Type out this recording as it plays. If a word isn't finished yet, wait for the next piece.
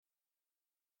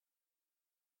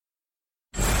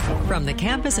From the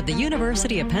campus of the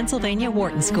University of Pennsylvania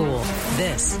Wharton School,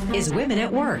 this is Women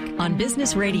at Work on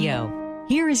Business Radio.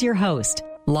 Here is your host,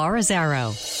 Laura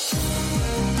Zarrow.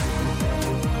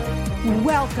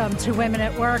 Welcome to Women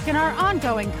at Work and our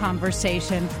ongoing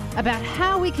conversation about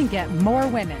how we can get more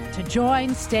women to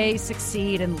join, stay,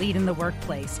 succeed, and lead in the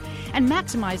workplace and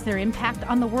maximize their impact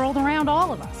on the world around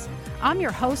all of us. I'm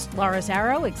your host, Laura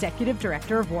Zarrow, Executive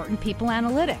Director of Wharton People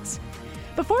Analytics.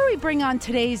 Before we bring on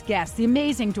today's guest, the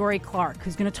amazing Dorie Clark,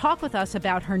 who's going to talk with us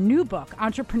about her new book,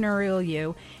 Entrepreneurial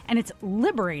You, and its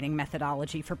liberating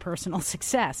methodology for personal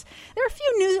success, there are a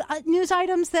few news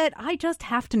items that I just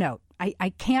have to note.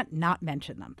 I can't not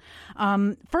mention them.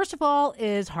 First of all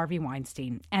is Harvey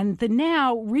Weinstein and the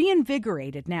now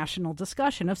reinvigorated national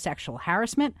discussion of sexual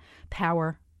harassment,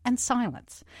 power, and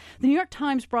silence. The New York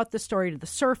Times brought the story to the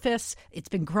surface. It's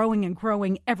been growing and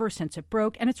growing ever since it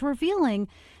broke, and it's revealing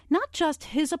not just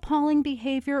his appalling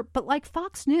behavior, but like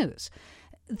Fox News,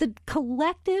 the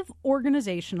collective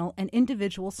organizational and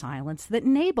individual silence that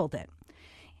enabled it.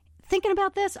 Thinking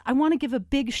about this, I want to give a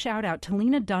big shout out to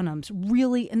Lena Dunham's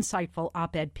really insightful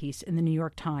op-ed piece in the New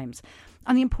York Times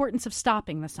on the importance of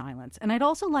stopping the silence. And I'd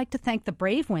also like to thank the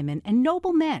brave women and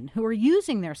noble men who are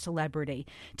using their celebrity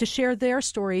to share their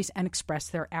stories and express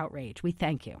their outrage. We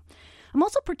thank you. I'm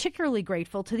also particularly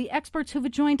grateful to the experts who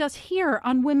have joined us here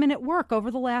on Women at Work over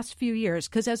the last few years,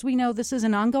 because as we know, this is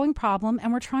an ongoing problem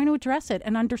and we're trying to address it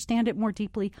and understand it more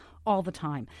deeply all the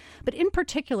time. But in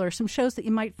particular, some shows that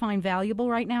you might find valuable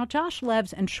right now, Josh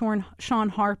Lebs and Sean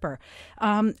Harper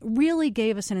really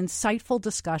gave us an insightful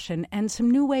discussion and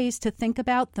some new ways to think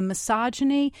about the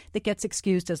misogyny that gets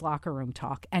excused as locker room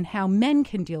talk and how men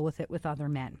can deal with it with other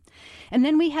men. And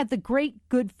then we had the great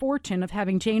good fortune of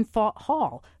having Jane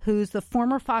Hall, who's the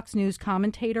former Fox News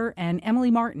commentator, and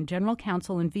Emily Martin, General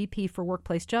Counsel and VP for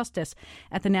Workplace Justice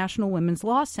at the National Women's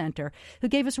Law Center, who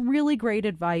gave us really great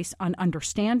advice on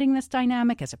understanding this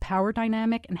dynamic as a power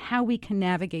dynamic and how we can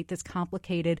navigate this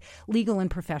complicated legal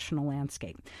and professional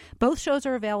landscape. Both shows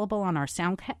are available on our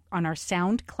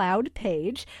SoundCloud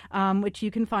page, which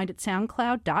you can find at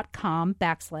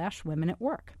soundcloud.com/Women at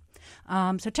Work.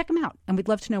 So check them out, and we'd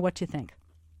love to know what you think.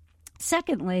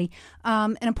 Secondly,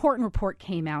 an important report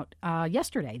came out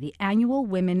yesterday, the annual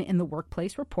Women in the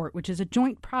Workplace report, which is a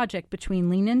joint project between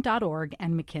Leanin.org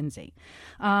and McKinsey.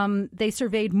 They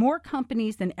surveyed more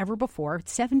companies than ever before,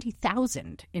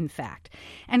 70,000 in fact,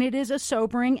 and it is a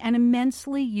sobering and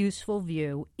immensely useful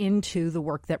view into the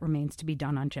work that remains to be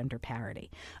done on gender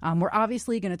parity. We're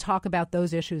obviously going to talk about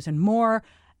those issues and more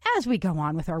as we go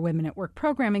on with our Women at Work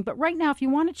programming. But right now, if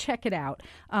you want to check it out,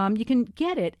 you can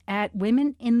get it at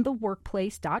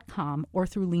womenintheworkplace.com or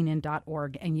through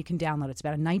leanin.org, and you can download it. It's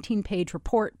about a 19-page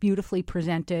report, beautifully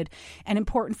presented, and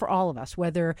important for all of us.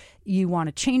 Whether you want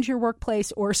to change your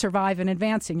workplace or survive and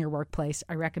advance in your workplace,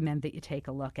 I recommend that you take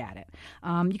a look at it.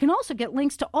 You can also get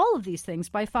links to all of these things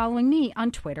by following me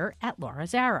on Twitter at Laura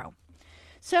Zarrow.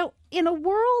 So in a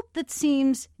world that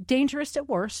seems dangerous at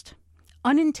worst,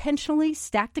 unintentionally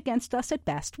stacked against us at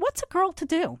best, what's a girl to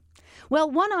do? Well,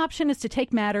 one option is to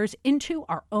take matters into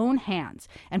our own hands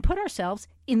and put ourselves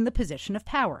in the position of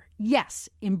power. Yes,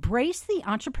 embrace the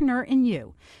entrepreneur in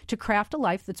you to craft a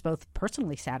life that's both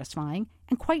personally satisfying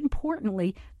and, quite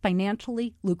importantly,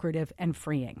 financially lucrative and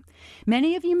freeing.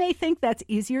 Many of you may think that's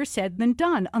easier said than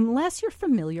done unless you're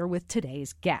familiar with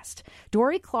today's guest.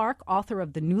 Dorie Clark, author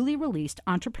of the newly released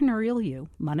Entrepreneurial You,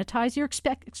 Monetize Your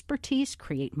Expertise,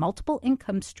 Create Multiple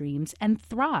Income Streams, and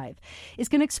Thrive, is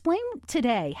going to explain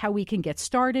today how we can get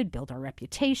started, build our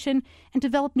reputation, and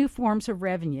develop new forms of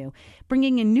revenue,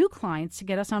 bringing in new clients to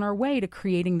get us on our way to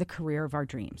creating the career of our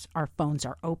dreams. Our phones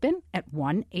are open at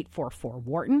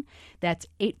 1-844-WHARTON. That's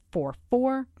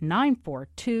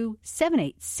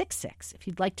 844-942-7866. If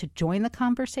you'd like to join the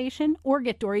conversation or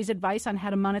get Dorie's advice on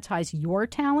how to monetize your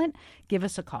talent, give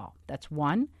us a call. That's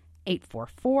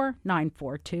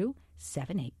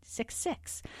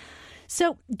 1-844-942-7866.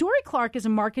 So Dorie Clark is a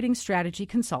marketing strategy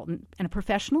consultant and a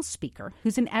professional speaker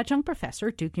who's an adjunct professor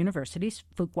at Duke University's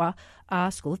Fuqua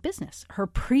School of Business. Her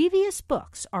previous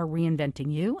books are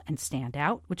Reinventing You and Stand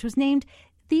Out, which was named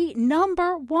the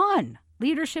 #1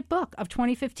 leadership book of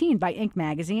 2015 by Inc.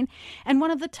 magazine and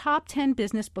one of the top 10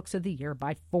 business books of the year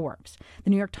by Forbes. The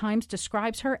New York Times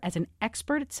describes her as an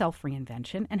expert at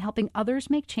self-reinvention and helping others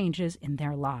make changes in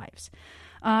their lives.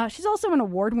 She's also an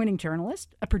award-winning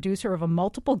journalist, a producer of a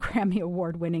multiple Grammy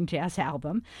Award-winning jazz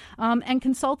album, and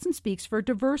consults and speaks for a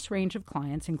diverse range of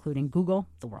clients, including Google,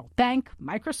 the World Bank,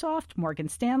 Microsoft, Morgan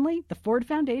Stanley, the Ford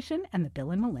Foundation, and the Bill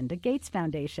and Melinda Gates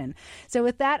Foundation. So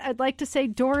with that, I'd like to say,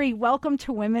 Dorie, welcome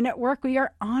to Women at Work. We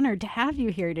are honored to have you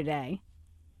here today.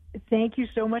 Thank you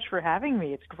so much for having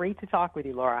me. It's great to talk with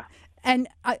you, Laura. And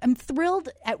I'm thrilled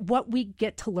at what we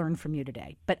get to learn from you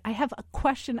today. But I have a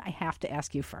question I have to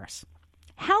ask you first.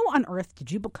 How on earth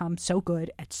did you become so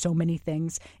good at so many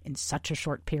things in such a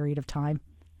short period of time?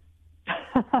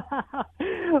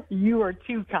 You are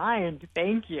too kind.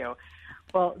 Thank you.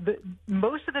 Well,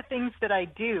 most of the things that I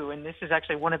do, and this is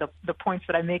actually one of the points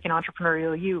that I make in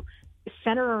Entrepreneurial You,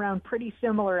 center around pretty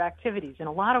similar activities. In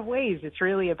a lot of ways, it's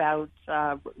really about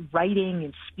writing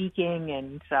and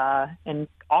speaking and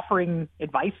offering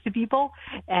advice to people.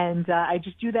 And I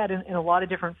just do that in a lot of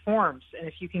different forms. And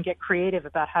if you can get creative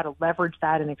about how to leverage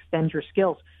that and extend your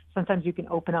skills, sometimes you can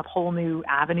open up whole new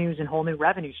avenues and whole new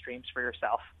revenue streams for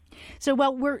yourself. So,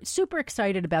 well, we're super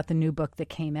excited about the new book that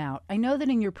came out. I know that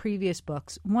in your previous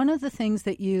books, one of the things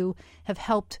that you have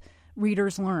helped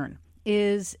readers learn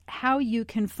is how you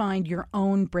can find your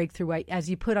own breakthrough, as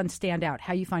you put on Stand Out,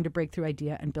 how you find a breakthrough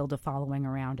idea and build a following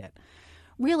around it.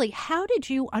 Really, how did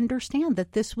you understand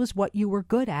that this was what you were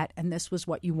good at and this was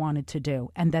what you wanted to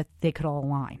do and that they could all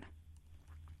align?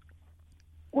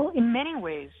 Well, in many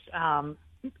ways, I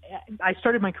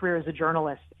started my career as a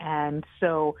journalist, and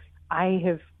so I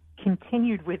have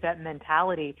continued with that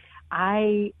mentality.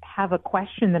 I have a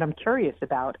question that I'm curious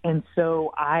about, and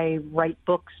so I write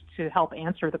books to help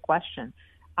answer the question.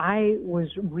 I was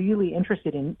really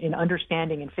interested in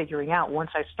understanding and figuring out, once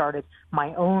I started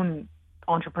my own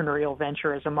entrepreneurial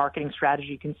venture as a marketing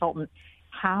strategy consultant,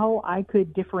 how I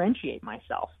could differentiate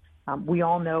myself. We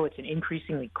all know it's an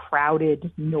increasingly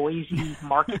crowded, noisy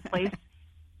marketplace.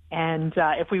 And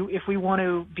if we want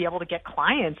to be able to get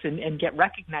clients and get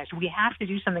recognized, we have to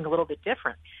do something a little bit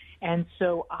different. And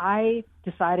so I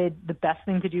decided the best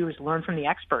thing to do is learn from the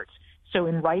experts. So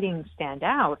in writing Stand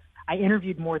Out, I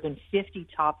interviewed more than 50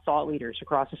 top thought leaders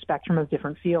across a spectrum of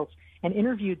different fields and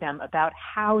interviewed them about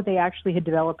how they actually had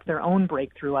developed their own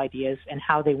breakthrough ideas and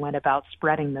how they went about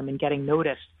spreading them and getting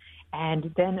noticed.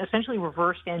 And then essentially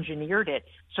reverse engineered it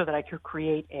so that I could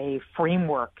create a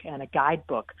framework and a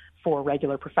guidebook for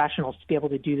regular professionals to be able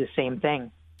to do the same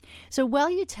thing. So while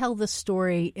you tell the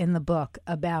story in the book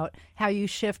about how you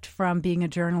shift from being a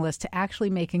journalist to actually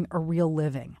making a real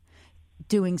living,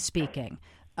 doing speaking,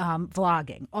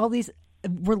 vlogging, all these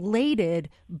related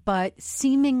but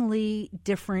seemingly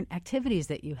different activities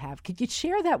that you have, could you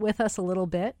share that with us a little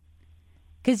bit?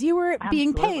 Because you were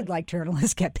being paid like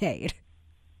journalists get paid.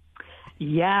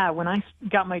 Yeah, when I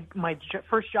got my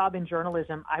first job in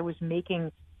journalism, I was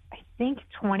making, I think,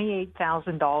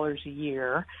 $28,000 a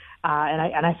year,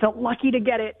 and I felt lucky to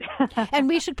get it. And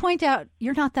we should point out,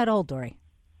 you're not that old, Dory.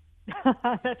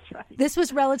 That's right. This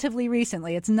was relatively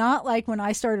recently. It's not like when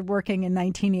I started working in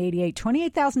 1988.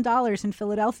 $28,000 in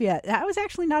Philadelphia, that was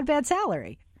actually not a bad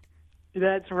salary.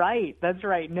 That's right. That's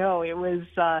right. No, it was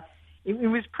it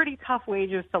was pretty tough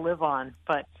wages to live on,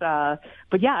 but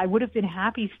yeah, I would have been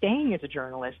happy staying as a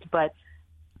journalist, but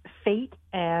fate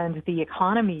and the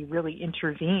economy really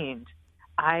intervened.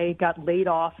 I got laid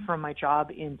off from my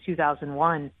job in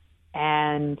 2001,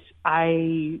 and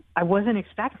I wasn't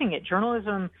expecting it.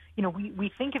 Journalism, you know,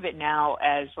 we think of it now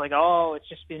as like, oh, it's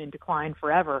just been in decline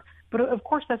forever. But of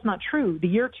course, that's not true. The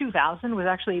year 2000 was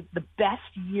actually the best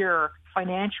year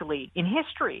financially in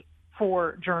history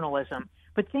for journalism.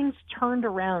 But things turned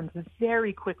around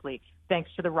very quickly thanks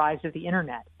to the rise of the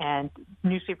internet, and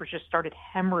newspapers just started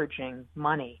hemorrhaging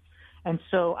money. And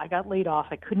so I got laid off.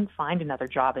 I couldn't find another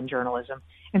job in journalism.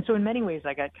 And so in many ways,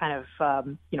 I got kind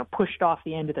of, pushed off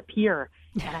the end of the pier,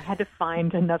 and I had to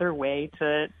find another way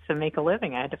to make a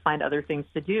living. I had to find other things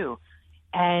to do.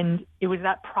 And it was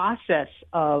that process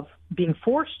of being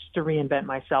forced to reinvent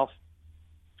myself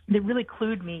that really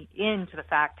clued me into the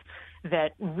fact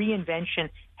that reinvention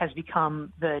has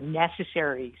become the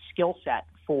necessary skill set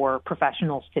for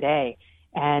professionals today.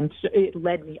 And it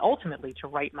led me ultimately to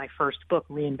write my first book,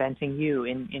 Reinventing You,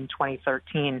 in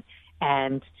 2013,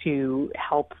 and to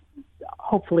help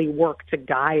hopefully work to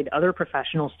guide other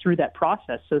professionals through that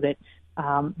process so that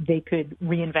they could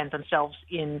reinvent themselves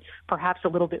in perhaps a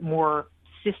little bit more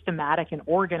systematic and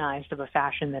organized of a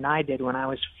fashion than I did when I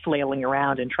was flailing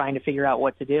around and trying to figure out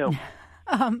what to do.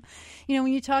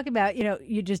 When you talk about,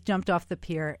 you just jumped off the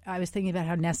pier, I was thinking about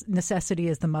how necessity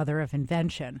is the mother of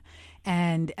invention.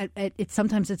 And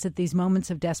sometimes it's at these moments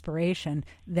of desperation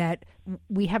that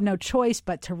we have no choice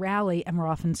but to rally, and we're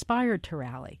often inspired to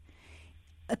rally.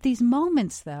 At these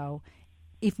moments, though,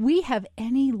 if we have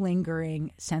any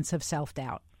lingering sense of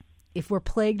self-doubt, if we're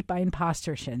plagued by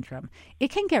imposter syndrome,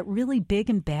 it can get really big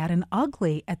and bad and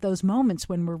ugly at those moments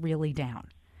when we're really down.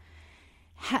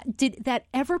 Did that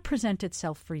ever present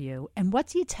itself for you? And what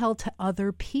do you tell to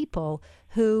other people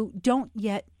who don't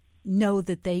yet know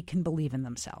that they can believe in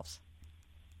themselves?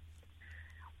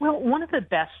 Well, one of the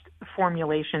best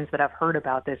formulations that I've heard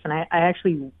about this, and I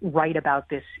actually write about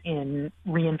this in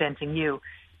Reinventing You,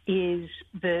 is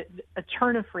a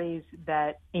turn of phrase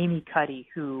that Amy Cuddy,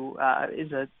 who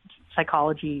is a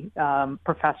psychology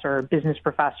professor, business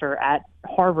professor at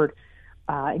Harvard,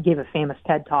 gave a famous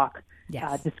TED Talk,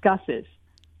 discusses.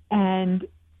 And,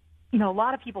 a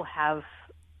lot of people have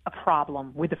a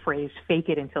problem with the phrase, fake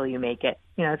it until you make it.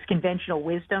 It's conventional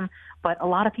wisdom, but a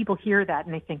lot of people hear that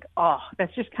and they think, oh,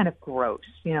 that's just kind of gross.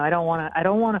 I don't want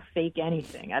to fake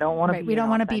anything. I don't want to be. We don't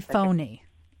want to be phony.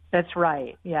 That's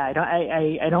right. Yeah.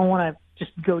 I don't want to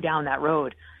just go down that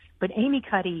road. But Amy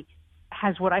Cuddy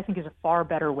has what I think is a far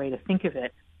better way to think of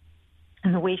it.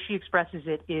 And the way she expresses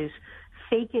it is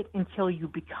fake it until you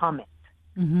become it.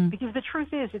 Mm-hmm. Because the truth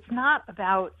is, it's not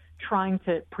about trying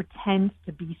to pretend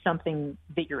to be something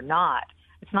that you're not.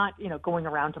 It's not, going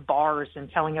around to bars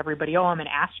and telling everybody, oh, I'm an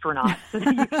astronaut, so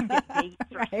that you can get dates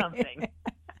or something.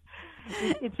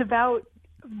 It's about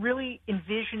really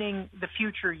envisioning the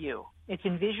future you. It's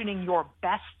envisioning your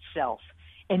best self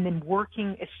and then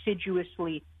working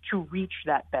assiduously to reach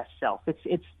that best self.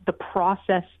 It's the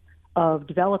process of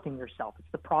developing yourself.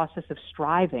 It's the process of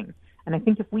striving. And I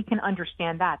think if we can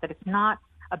understand that it's not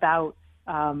about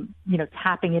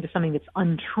tapping into something that's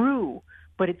untrue,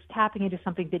 but it's tapping into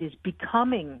something that is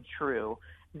becoming true,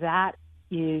 that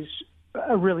is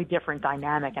a really different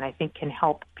dynamic, and I think can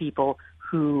help people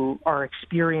who are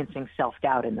experiencing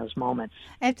self-doubt in those moments.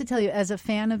 I have to tell you, as a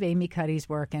fan of Amy Cuddy's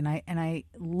work, and I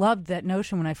loved that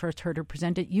notion when I first heard her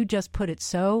present it, you just put it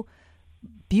so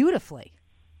beautifully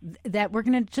that we're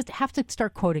going to just have to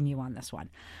start quoting you on this one.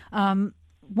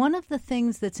 One of the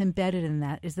things that's embedded in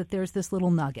that is that there's this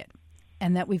little nugget,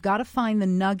 and that we've got to find the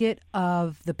nugget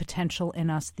of the potential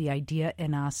in us, the idea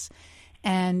in us,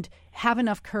 and have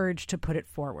enough courage to put it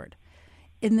forward.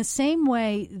 In the same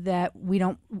way that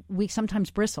we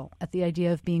sometimes bristle at the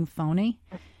idea of being phony,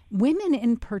 women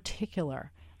in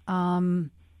particular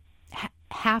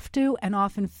have to, and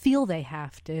often feel they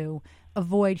have to,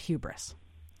 avoid hubris.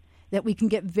 That we can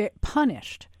get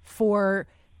punished for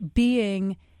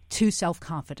being too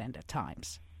self-confident at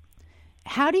times.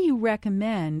 How do you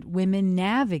recommend women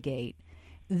navigate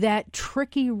that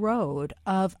tricky road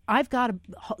of, I've got to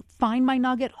find my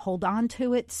nugget, hold on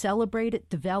to it, celebrate it,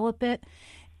 develop it,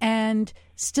 and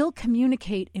still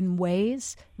communicate in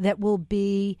ways that will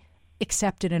be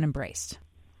accepted and embraced?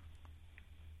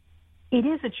 It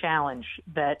is a challenge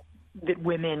that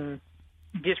women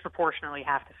disproportionately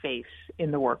have to face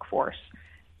in the workforce.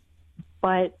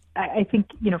 But I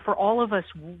think, for all of us,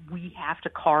 we have to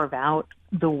carve out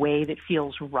the way that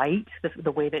feels right,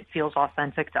 the way that feels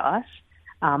authentic to us.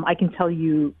 I can tell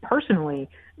you personally,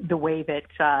 the way that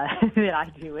that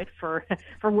I do it, for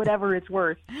whatever it's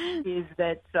worth, is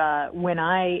that when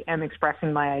I am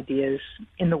expressing my ideas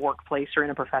in the workplace or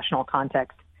in a professional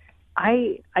context,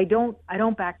 I don't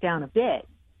back down a bit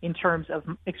in terms of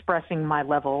expressing my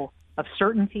level of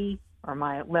certainty or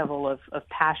my level of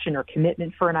passion or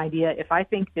commitment for an idea. If I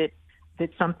think that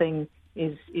something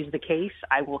is the case,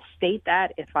 I will state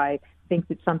that. If I think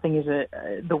that something is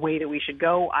the way that we should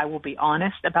go, I will be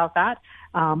honest about that.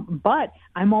 But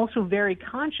I'm also very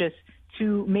conscious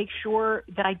to make sure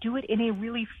that I do it in a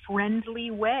really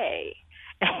friendly way.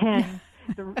 And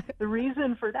the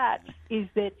reason for that is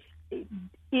that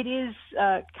it is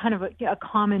kind of a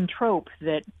common trope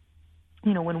that,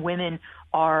 when women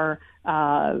are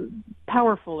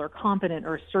powerful or competent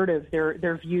or assertive,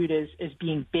 they're viewed as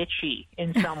being bitchy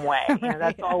in some way.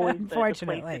 That's always the place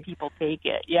that people take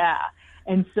it. Yeah.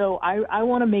 And so I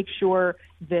want to make sure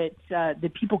that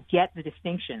people get the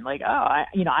distinction. Like,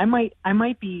 I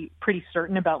might be pretty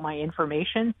certain about my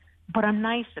information, but I'm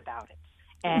nice about it,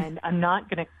 and I'm not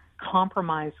going to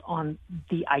compromise on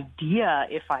the idea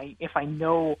if I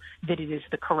know that it is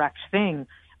the correct thing.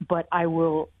 But I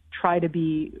will try to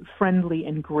be friendly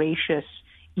and gracious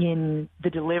in the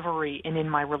delivery and in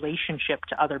my relationship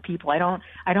to other people. I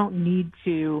don't need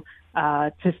to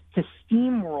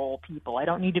steamroll people. I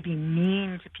don't need to be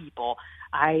mean to people.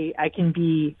 I can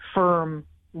be firm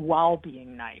while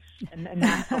being nice. And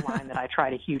that's the line that I try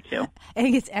to hew to. I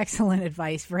think it's excellent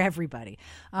advice for everybody.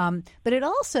 But it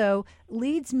also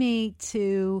leads me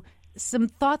to some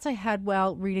thoughts I had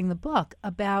while reading the book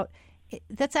about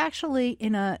that's actually,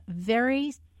 in a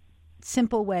very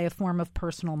simple way, a form of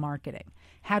personal marketing.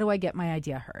 How do I get my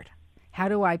idea heard? How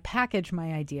do I package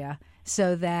my idea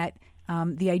so that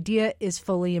the idea is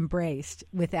fully embraced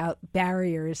without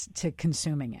barriers to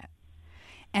consuming it?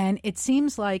 And it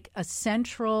seems like a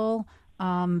central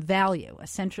value,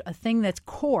 a thing that's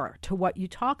core to what you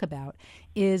talk about,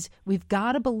 is we've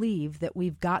got to believe that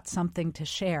we've got something to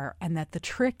share and that the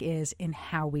trick is in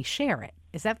how we share it.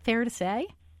 Is that fair to say?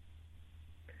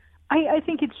 I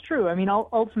think it's true. I mean,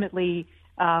 ultimately,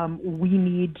 we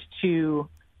need to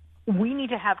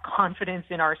have confidence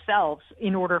in ourselves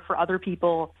in order for other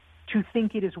people to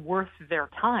think it is worth their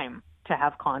time to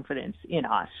have confidence in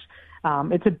us.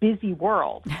 It's a busy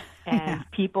world, and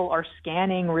people are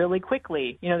scanning really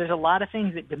quickly. There's a lot of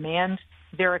things that demand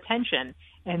their attention,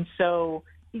 and so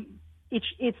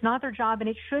it's not their job, and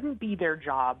it shouldn't be their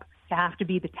job to have to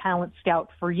be the talent scout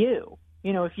for you.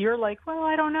 If you're like, well,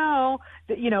 I don't know,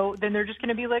 then they're just going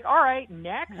to be like, all right,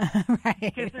 next. Right.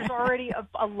 Because there's already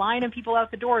a line of people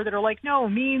out the door that are like, no,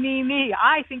 me.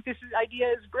 I think this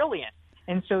idea is brilliant.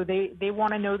 And so they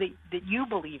want to know that you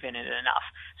believe in it enough.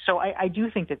 So I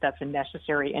do think that that's a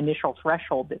necessary initial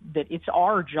threshold that it's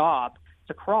our job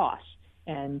to cross.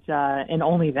 And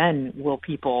only then will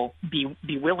people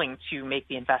be willing to make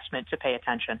the investment to pay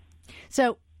attention.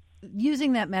 So,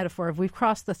 using that metaphor of we've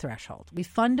crossed the threshold, we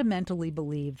fundamentally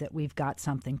believe that we've got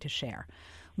something to share.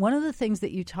 One of the things that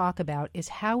you talk about is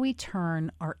how we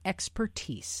turn our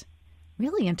expertise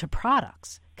really into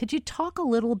products. Could you talk a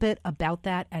little bit about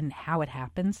that and how it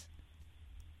happens?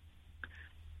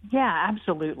 Yeah,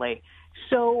 absolutely.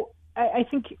 So I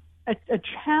think a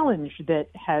challenge that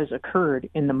has occurred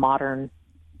in the modern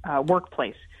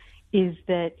workplace is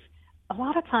that a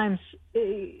lot of times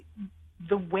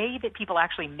the way that people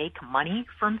actually make money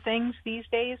from things these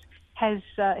days has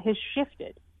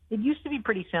shifted. It used to be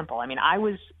pretty simple. I mean, I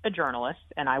was a journalist,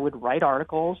 and I would write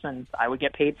articles, and I would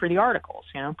get paid for the articles.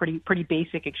 Pretty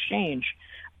basic exchange.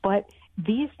 But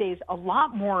these days, a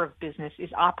lot more of business is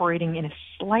operating in a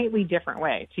slightly different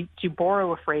way. To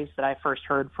borrow a phrase that I first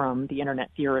heard from the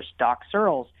internet theorist Doc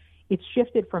Searls, it's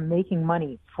shifted from making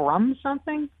money from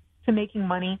something to making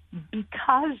money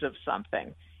because of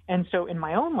something. And so in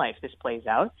my own life, this plays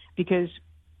out because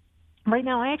right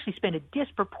now I actually spend a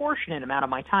disproportionate amount of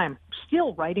my time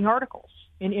still writing articles.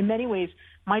 In many ways,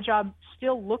 my job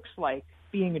still looks like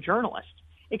being a journalist,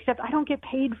 except I don't get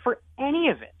paid for any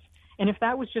of it. And if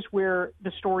that was just where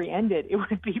the story ended, it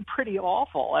would be pretty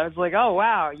awful. I was like, oh,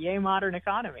 wow, yay, modern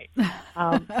economy.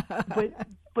 But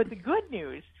the good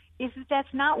news is that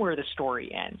that's not where the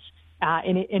story ends.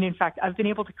 And in fact, I've been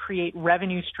able to create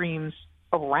revenue streams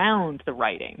around the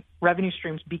writing, revenue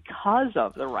streams because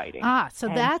of the writing. So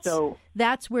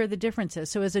that's where the difference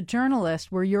is. So as a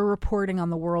journalist, where you're reporting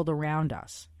on the world around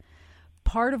us,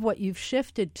 part of what you've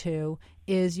shifted to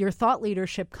is your thought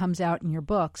leadership comes out in your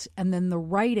books, and then the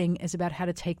writing is about how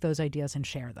to take those ideas and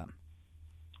share them.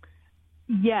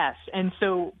 Yes, and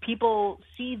so people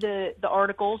see the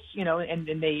articles,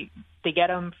 and they get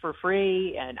them for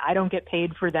free, and I don't get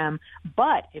paid for them.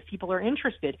 But if people are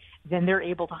interested, then they're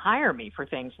able to hire me for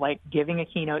things like giving a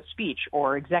keynote speech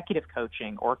or executive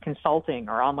coaching or consulting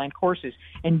or online courses,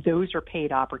 and those are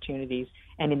paid opportunities.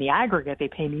 And in the aggregate, they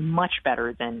pay me much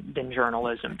better than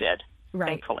journalism did. Right.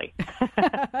 Thankfully.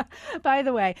 By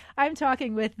the way, I'm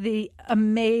talking with the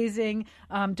amazing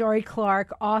Dorie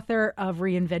Clark, author of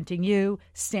Reinventing You,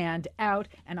 Stand Out,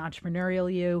 and Entrepreneurial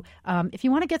You. If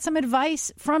you want to get some advice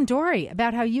from Dorie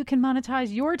about how you can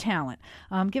monetize your talent,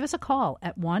 give us a call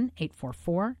at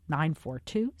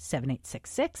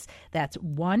 1-844-942-7866. That's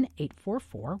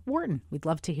 1-844-WHARTON. We'd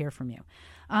love to hear from you.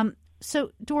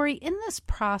 So, Dorie, in this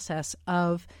process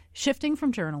of shifting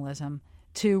from journalism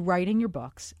to writing your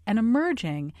books and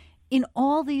emerging in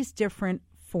all these different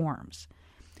forms,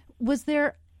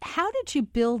 how did you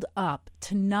build up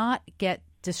to not get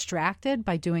distracted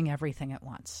by doing everything at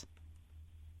once?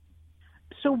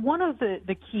 So one of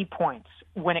the key points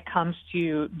when it comes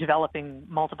to developing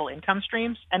multiple income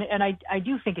streams, and I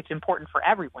do think it's important for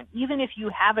everyone, even if you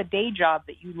have a day job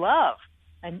that you love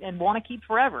and want to keep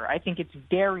forever, I think it's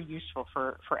very useful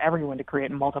for everyone to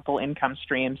create multiple income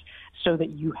streams so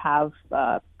that you have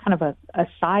kind of a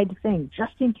side thing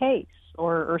just in case,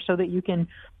 or so that you can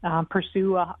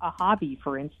pursue a hobby,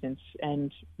 for instance,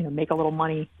 and make a little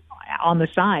money on the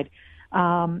side.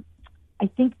 I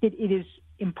think that it is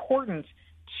important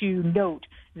to note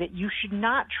that you should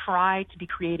not try to be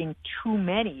creating too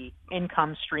many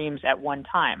income streams at one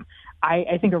time.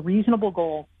 I think a reasonable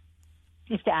goal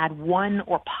is to add one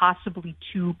or possibly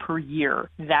two per year.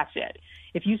 That's it.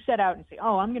 If you set out and say,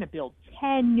 I'm going to build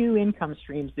 10 new income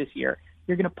streams this year,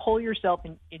 you're going to pull yourself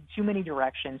in too many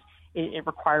directions. It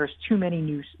requires too many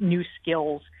new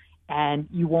skills, and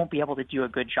you won't be able to do a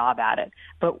good job at it.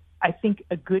 But I think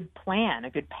a good plan, a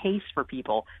good pace for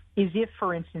people is if,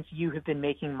 for instance, you have been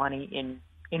making money in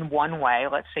one way.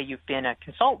 Let's say you've been a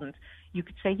consultant. You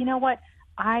could say, you know what?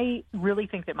 I really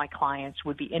think that my clients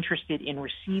would be interested in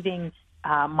receiving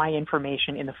my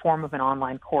information in the form of an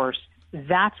online course.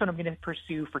 That's what I'm going to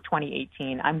pursue for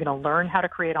 2018. I'm going to learn how to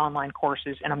create online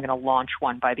courses, and I'm going to launch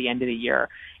one by the end of the year.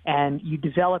 And you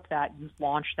develop that, you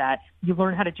launch that, you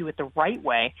learn how to do it the right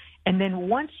way. And then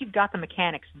once you've got the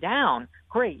mechanics down,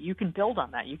 great, you can build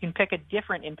on that. You can pick a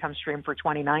different income stream for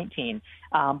 2019.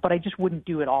 But I just wouldn't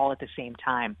do it all at the same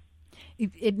time.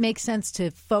 It makes sense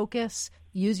to focus,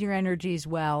 use your energies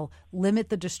well, limit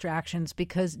the distractions,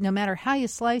 because no matter how you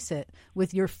slice it,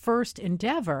 with your first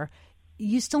endeavor,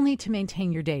 you still need to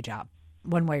maintain your day job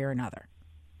one way or another.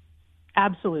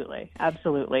 Absolutely.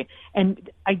 Absolutely. And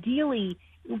ideally,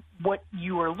 what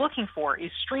you are looking for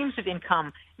is streams of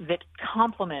income that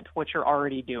complement what you're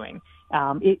already doing.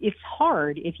 It's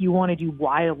hard if you want to do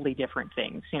wildly different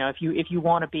things. You know, if you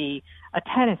want to be a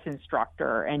tennis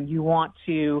instructor and you want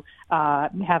to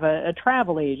have a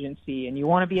travel agency and you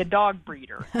want to be a dog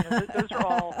breeder, you know, those are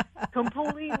all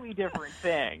completely different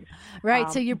things.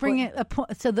 Right. So you're bringing a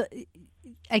point. So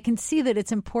I can see that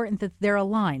it's important that they're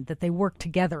aligned, that they work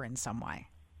together in some way.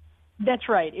 That's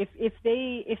right. If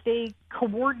they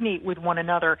coordinate with one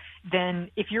another,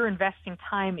 then if you're investing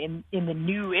time in the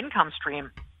new income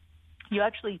stream, you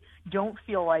actually don't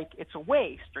feel like it's a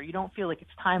waste, or you don't feel like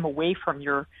it's time away from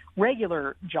your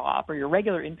regular job or your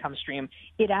regular income stream.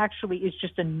 It actually is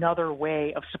just another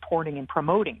way of supporting and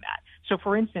promoting that. So,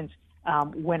 for instance,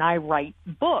 when I write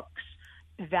books,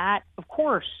 that, of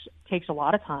course, takes a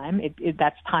lot of time.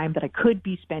 That's time that I could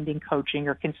be spending coaching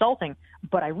or consulting.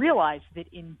 But I realize that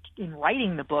in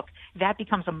writing the book, that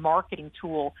becomes a marketing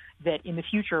tool that in the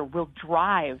future will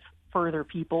drive further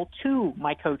people to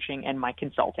my coaching and my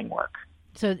consulting work.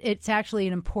 So it's actually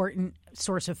an important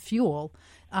source of fuel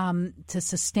to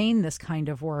sustain this kind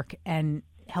of work and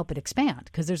help it expand,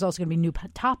 because there's also going to be new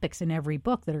topics in every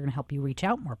book that are going to help you reach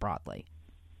out more broadly.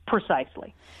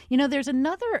 Precisely. You know, there's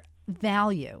another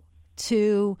value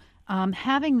to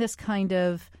having this kind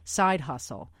of side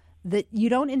hustle that you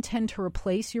don't intend to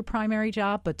replace your primary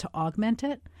job, but to augment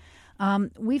it.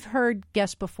 We've heard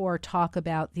guests before talk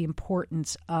about the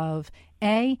importance of,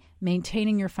 A,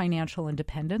 maintaining your financial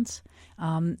independence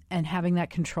and having that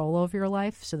control over your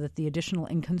life so that the additional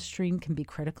income stream can be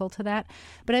critical to that.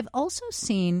 But I've also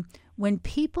seen when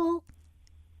people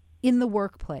in the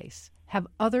workplace have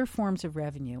other forms of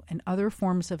revenue and other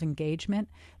forms of engagement,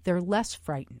 they're less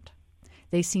frightened.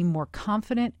 They seem more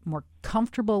confident, more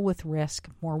comfortable with risk,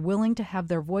 more willing to have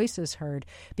their voices heard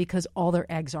because all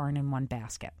their eggs aren't in one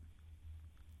basket.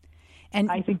 And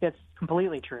I think that's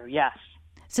completely true, yes.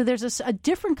 So there's a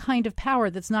different kind of power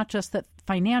that's not just that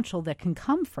financial that can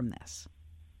come from this.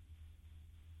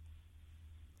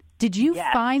 Did you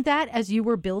find that as you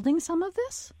were building some of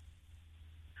this?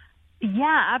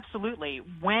 Yeah, absolutely.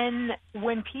 When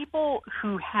people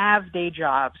who have day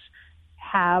jobs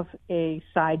have a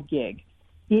side gig,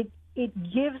 it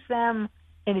gives them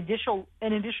an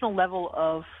additional level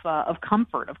of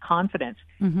comfort, of confidence.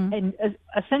 Mm-hmm. And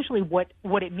essentially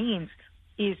what it means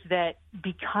is that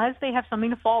because they have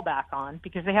something to fall back on,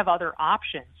 because they have other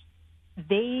options,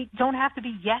 they don't have to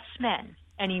be yes men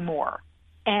anymore.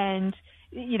 And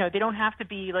you know, they don't have to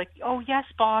be like, oh, yes,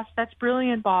 boss, that's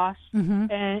brilliant, boss.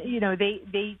 Mm-hmm. And, you know,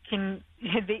 they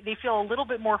feel a little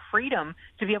bit more freedom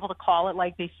to be able to call it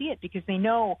like they see it, because they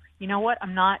know, you know what,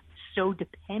 I'm not so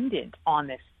dependent on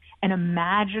this. And a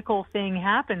magical thing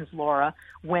happens, Laura,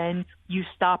 when you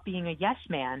stop being a yes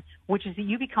man, which is that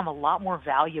you become a lot more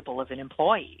valuable as an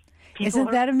employee.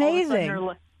 Isn't that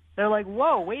amazing? They're like,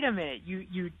 whoa, wait a minute,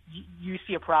 you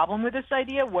see a problem with this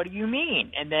idea? What do you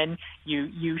mean? And then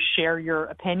you share your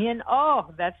opinion.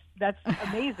 Oh, that's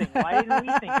amazing. Why didn't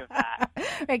we think of that?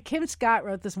 Right. Kim Scott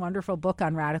wrote this wonderful book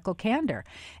on radical candor.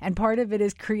 And part of it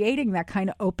is creating that kind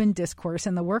of open discourse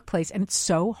in the workplace. And it's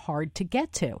so hard to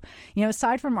get to. You know,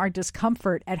 aside from our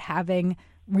discomfort at having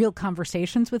real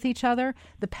conversations with each other,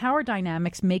 the power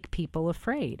dynamics make people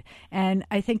afraid. And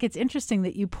I think it's interesting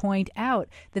that you point out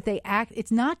that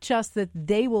it's not just that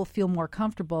they will feel more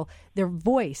comfortable, their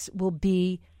voice will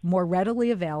be more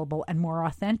readily available and more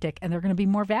authentic, and they're going to be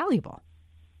more valuable.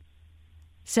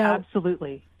 So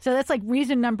absolutely. So that's like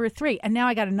reason number 3. And now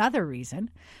I got another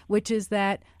reason, which is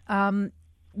that and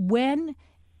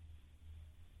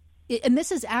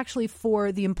this is actually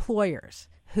for the employers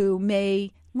who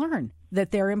may learn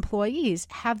that their employees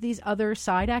have these other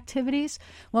side activities.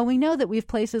 Well, we know that we have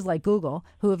places like Google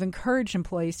who have encouraged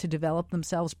employees to develop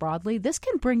themselves broadly. This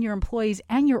can bring your employees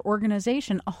and your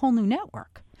organization a whole new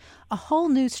network. a whole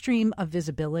new stream of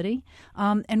visibility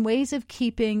and ways of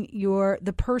keeping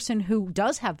the person who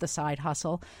does have the side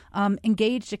hustle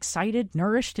engaged, excited,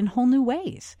 nourished in whole new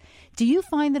ways. Do you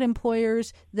find that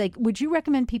employers, would you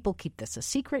recommend people keep this a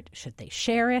secret? Should they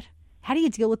share it? How do you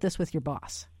deal with this with your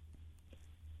boss?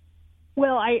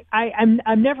 Well, I'm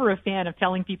never a fan of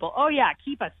telling people, oh, yeah,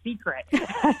 keep a secret.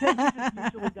 That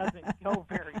just usually doesn't go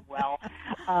very well.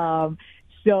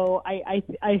 So I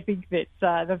think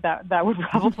that would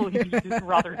probably be just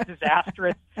rather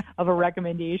disastrous of a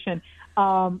recommendation.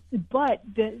 But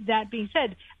that being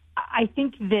said, I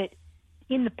think that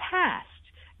in the past,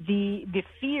 the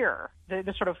fear,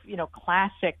 the sort of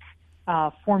classic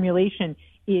formulation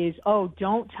is, oh,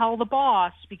 don't tell the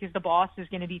boss because the boss is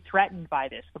going to be threatened by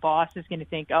this. The boss is going to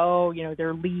think, oh,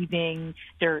 they're leaving,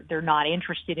 they're not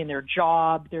interested in their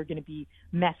job, they're going to be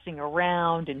messing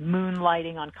around and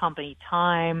moonlighting on company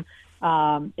time,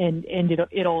 and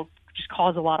it'll just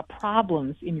cause a lot of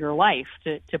problems in your life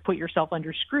to put yourself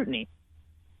under scrutiny.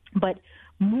 But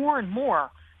more and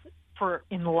more, for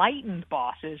enlightened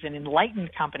bosses and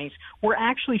enlightened companies, we're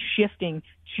actually shifting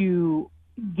to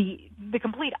the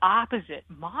complete opposite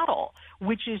model,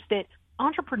 which is that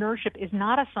entrepreneurship is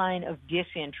not a sign of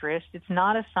disinterest. It's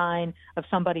not a sign of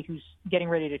somebody who's getting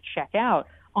ready to check out.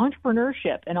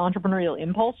 Entrepreneurship and entrepreneurial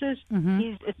impulses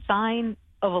is a sign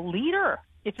of a leader.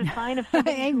 It's a sign of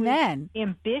somebody who is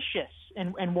ambitious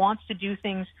and wants to do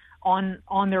things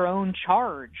on their own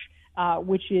charge,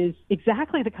 which is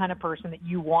exactly the kind of person that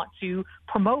you want to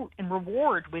promote and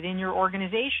reward within your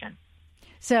organization.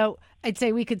 So I'd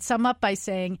say we could sum up by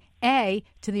saying, A,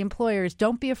 to the employers,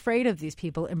 don't be afraid of these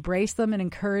people. Embrace them and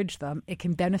encourage them. It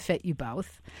can benefit you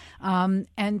both.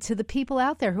 And to the people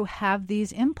out there who have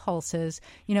these impulses,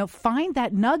 find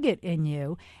that nugget in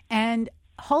you and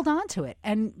hold on to it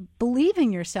and believe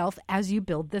in yourself as you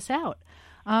build this out.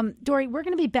 Dory, we're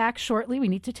going to be back shortly. We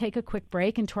need to take a quick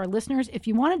break. And to our listeners, if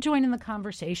you want to join in the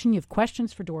conversation, you have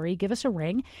questions for Dory, give us a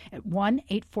ring at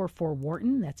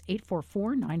 1-844-WHARTON. That's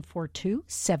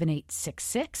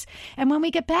 844-942-7866. And when we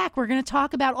get back, we're going to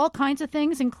talk about all kinds of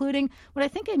things, including what I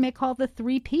think I may call the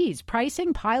 3 Ps,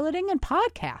 pricing, piloting, and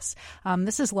podcasts.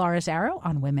 This is Laura Zarrow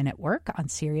on Women at Work on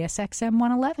Sirius XM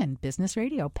 111, Business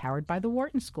Radio, powered by the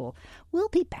Wharton School. We'll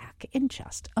be back in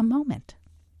just a moment.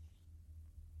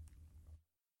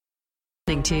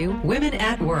 To Women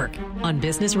at Work on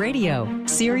Business Radio,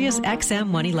 Sirius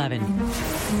XM 111.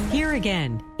 Here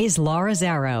again is Laura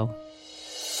Zarrow.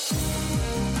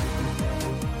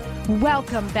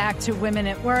 Welcome back to Women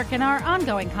at Work and our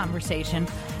ongoing conversation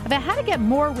about how to get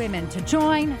more women to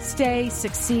join, stay,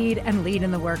 succeed, and lead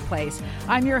in the workplace.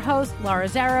 I'm your host, Laura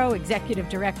Zarrow, Executive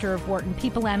Director of Wharton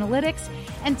People Analytics,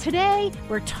 and today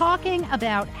we're talking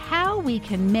about how we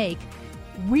can make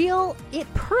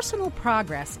personal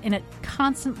progress in a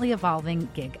constantly evolving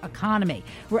gig economy.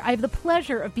 Where I have the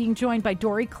pleasure of being joined by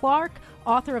Dory Clark,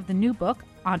 author of the new book,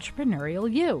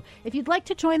 Entrepreneurial You. If you'd like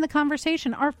to join the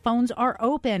conversation, our phones are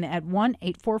open at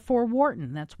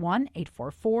 1-844-WHARTON. That's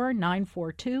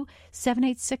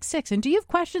 1-844-942-7866. And do you have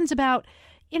questions about,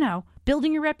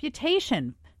 building your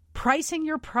reputation, pricing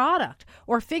your product,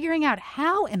 or figuring out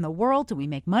how in the world do we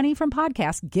make money from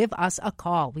podcasts? Give us a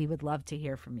call. We would love to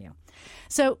hear from you.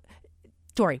 So,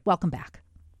 Dory, welcome back.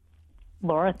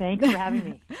 Laura, thanks for having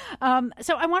me.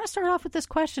 So I want to start off with this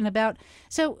question about,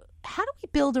 how do we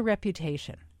build a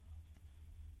reputation?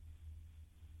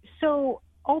 So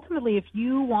ultimately, if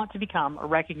you want to become a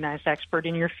recognized expert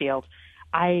in your field,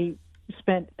 I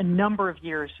spent a number of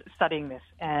years studying this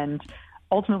and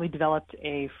ultimately developed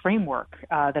a framework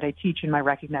that I teach in my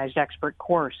Recognized Expert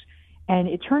course. And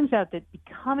it turns out that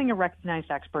becoming a recognized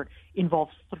expert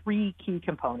involves 3 key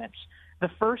components. The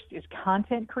first is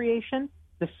content creation,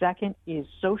 the second is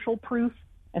social proof,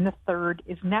 and the third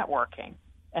is networking.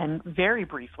 And very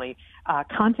briefly,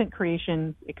 content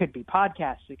creation, it could be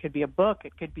podcasts, it could be a book,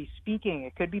 it could be speaking,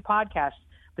 it could be podcasts.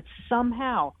 But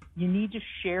somehow you need to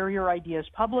share your ideas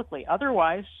publicly.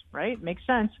 Otherwise, right, makes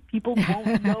sense, people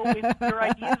won't know if your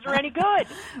ideas are any good.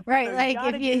 Right, so like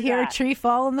if you hear a tree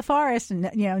fall in the forest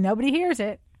and nobody hears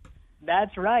it.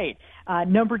 That's right.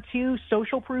 Number 2,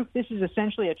 social proof. This is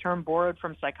essentially a term borrowed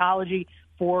from psychology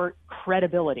for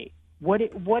credibility. What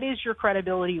is your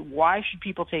credibility? Why should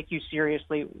people take you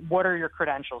seriously? What are your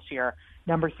credentials here?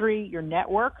 Number 3, your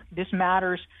network. This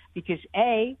matters because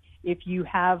A, if you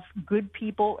have good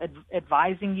people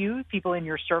advising you, people in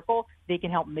your circle, they can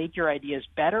help make your ideas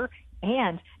better.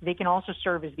 And they can also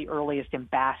serve as the earliest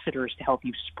ambassadors to help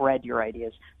you spread your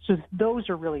ideas. So those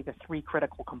are really the three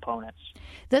critical components.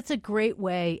 That's a great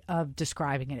way of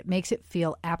describing it. It makes it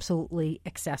feel absolutely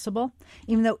accessible,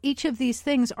 even though each of these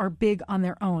things are big on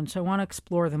their own. So I want to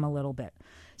explore them a little bit.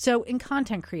 So in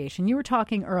content creation, you were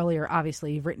talking earlier,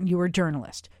 obviously, you were a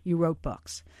journalist. You wrote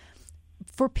books.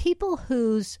 For people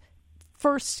whose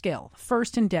first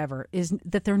endeavor is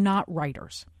that they're not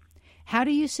writers, how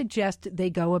do you suggest they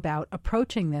go about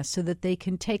approaching this so that they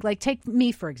can take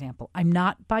me, for example. I'm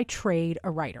not by trade a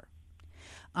writer.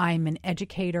 I'm an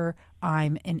educator.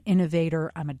 I'm an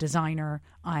innovator. I'm a designer.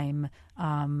 I'm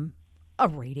a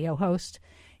radio host.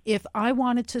 If I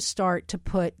wanted to start to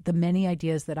put the many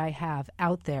ideas that I have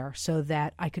out there so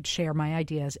that I could share my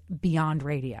ideas beyond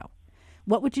radio,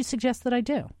 what would you suggest that I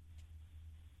do?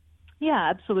 Yeah,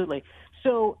 absolutely.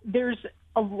 So there's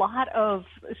a lot of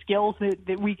skills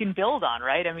that we can build on,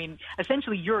 right? I mean,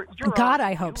 essentially, you're God,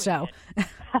 I hope so.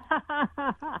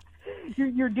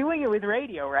 You're doing it with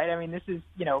radio, right? I mean, this is,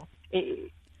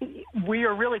 we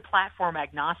are really platform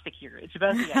agnostic here. It's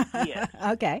about the idea.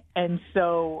 Okay. And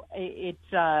so it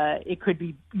could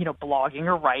be, blogging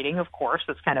or writing, of course.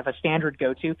 That's kind of a standard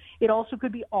go-to. It also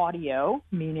could be audio,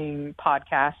 meaning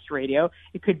podcasts, radio.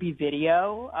 It could be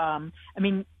video.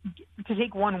 To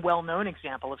take one well-known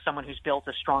example of someone who's built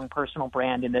a strong personal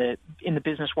brand in the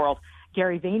business world,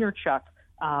 Gary Vaynerchuk,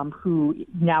 who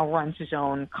now runs his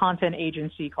own content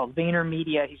agency called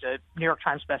VaynerMedia. He's a New York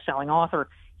Times bestselling author.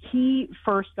 He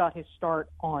first got his start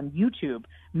on YouTube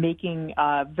making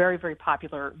a very, very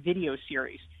popular video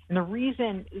series. And the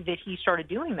reason that he started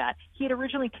doing that, he had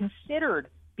originally considered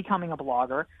becoming a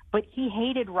blogger, but he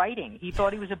hated writing. He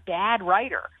thought he was a bad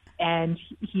writer. And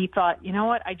he thought, you know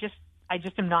what, I just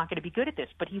am not going to be good at this.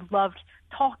 But he loved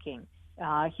talking.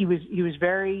 He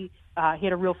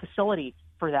had a real facility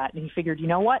for that, and he figured, you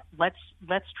know what, let's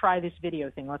try this video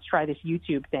thing, let's try this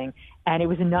YouTube thing, and it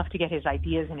was enough to get his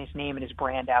ideas and his name and his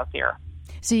brand out there.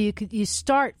 So you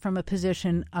start from a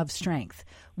position of strength.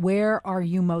 Where are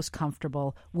you most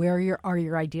comfortable? Where are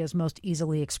your ideas most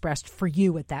easily expressed for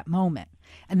you at that moment?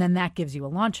 And then that gives you a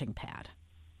launching pad.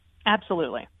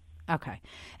 Absolutely. Okay.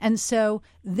 And so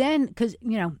then, because,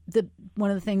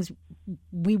 one of the things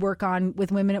we work on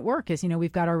with Women at Work is,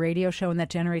 we've got our radio show, and that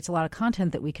generates a lot of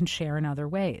content that we can share in other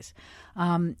ways.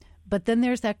 But then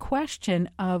there's that question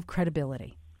of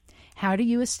credibility. How do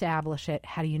you establish it?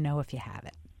 How do you know if you have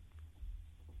it?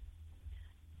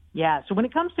 Yeah. So when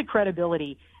it comes to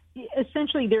credibility,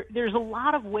 essentially there's a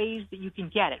lot of ways that you can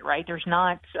get it, right? There's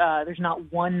not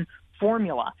one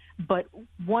formula. But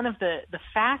one of the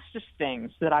fastest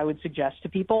things that I would suggest to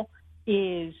people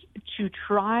is to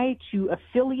try to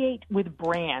affiliate with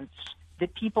brands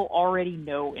that people already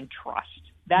know and trust.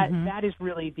 That is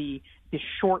really the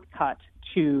shortcut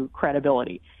to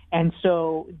credibility. And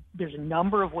so there's a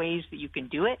number of ways that you can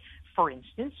do it. For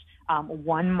instance,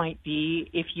 one might be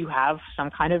if you have some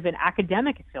kind of an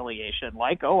academic affiliation,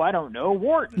 like,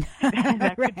 Wharton.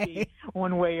 That could be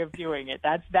one way of doing it.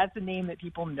 That's a name that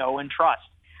people know and trust.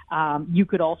 You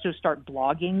could also start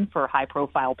blogging for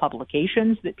high-profile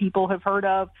publications that people have heard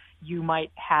of. You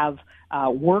might have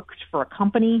worked for a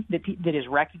company that is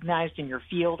recognized in your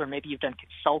field, or maybe you've done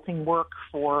consulting work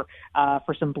for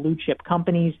some blue-chip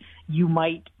companies. You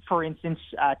might, for instance,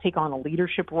 take on a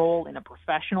leadership role in a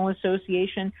professional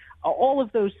association. All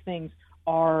of those things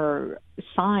are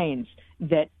signs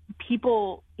that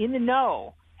people in the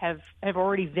know have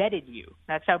already vetted you.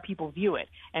 That's how people view it.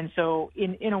 And so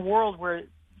in a world where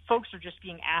folks are just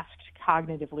being asked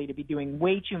cognitively to be doing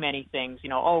way too many things,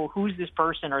 who's this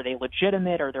person? Are they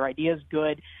legitimate? Are their ideas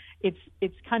good?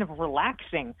 It's kind of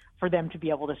relaxing for them to be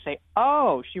able to say,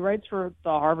 oh, she writes for the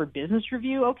Harvard Business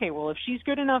Review? Okay, well, if she's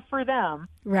good enough for them,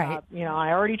 right? I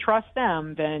already trust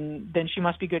them, then she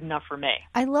must be good enough for me.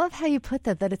 I love how you put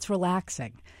that it's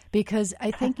relaxing, because I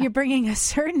think you're bringing a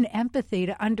certain empathy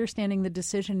to understanding the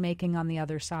decision-making on the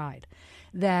other side.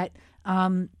 That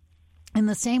in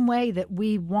the same way that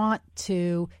we want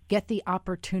to get the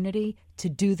opportunity to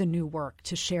do the new work,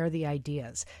 to share the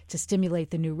ideas, to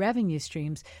stimulate the new revenue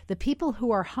streams, the people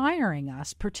who are hiring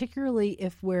us, particularly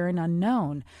if we're an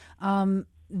unknown,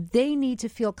 they need to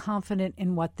feel confident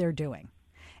in what they're doing.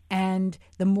 And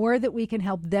the more that we can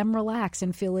help them relax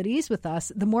and feel at ease with us,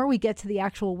 the more we get to the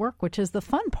actual work, which is the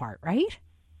fun part, right?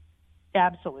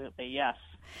 Absolutely, yes.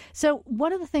 So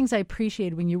one of the things I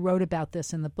appreciated when you wrote about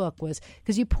this in the book was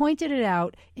because you pointed it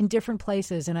out in different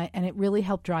places, and it really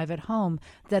helped drive it home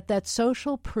that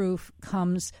social proof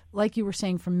comes, like you were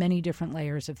saying, from many different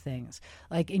layers of things.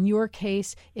 Like in your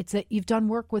case, it's that you've done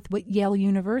work with Yale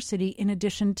University in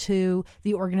addition to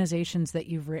the organizations that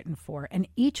you've written for, and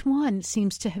each one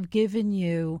seems to have given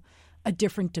you a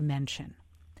different dimension.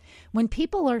 When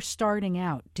people are starting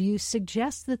out, do you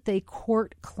suggest that they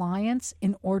court clients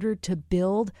in order to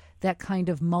build that kind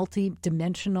of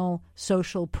multi-dimensional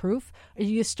social proof? Or do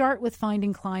you start with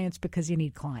finding clients because you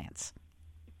need clients?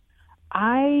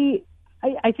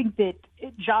 I think that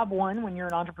job one, when you're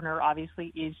an entrepreneur,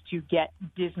 obviously, is to get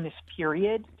business,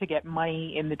 period, to get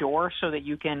money in the door so that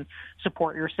you can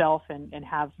support yourself and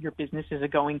have your business as a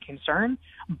going concern.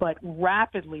 But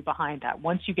rapidly behind that,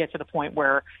 once you get to the point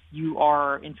where you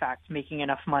are, in fact, making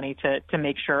enough money to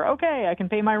make sure, okay, I can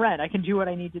pay my rent, I can do what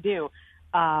I need to do.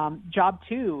 Job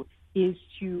two is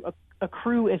to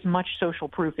accrue as much social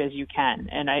proof as you can.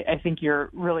 And I think you're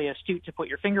really astute to put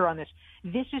your finger on this.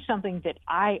 This is something that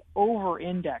I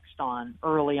over-indexed on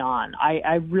early on.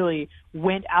 I really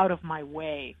went out of my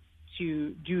way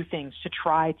to do things to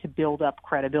try to build up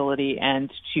credibility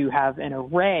and to have an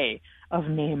array of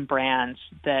name brands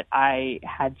that I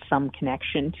had some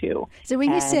connection to. So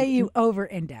when you say you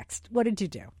over-indexed, what did you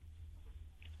do?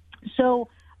 So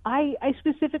I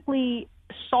specifically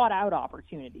sought out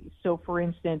opportunities. So, for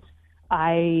instance,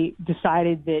 I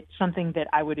decided that something that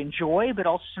I would enjoy, but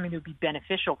also something that would be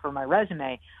beneficial for my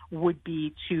resume, would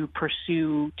be to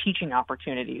pursue teaching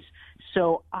opportunities.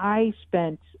 So I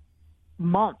spent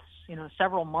months,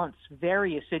 several months,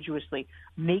 very assiduously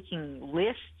making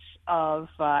lists of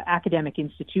academic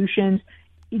institutions,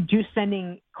 just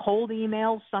sending cold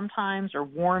emails sometimes or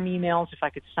warm emails if I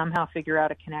could somehow figure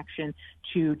out a connection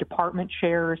to department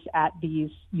chairs at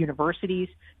these universities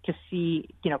to see,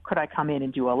 could I come in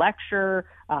and do a lecture?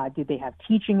 Did they have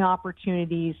teaching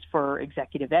opportunities for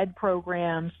executive ed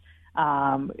programs,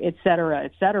 et cetera,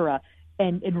 et cetera,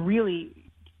 and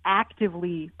really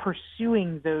actively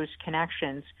pursuing those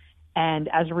connections. And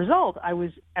as a result, I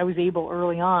was able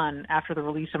early on, after the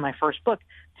release of my first book,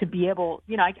 to be able,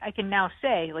 I can now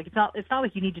say, like, it's not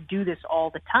like you need to do this all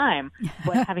the time,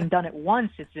 but having done it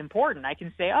once, it's important. I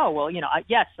can say, oh, well,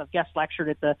 yes, I've guest lectured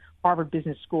at the Harvard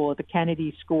Business School, at the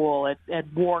Kennedy School,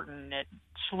 at Wharton, at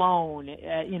Sloan,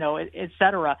 et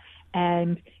cetera.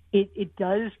 And it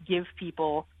does give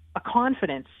people a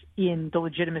confidence in the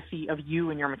legitimacy of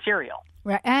you and your material.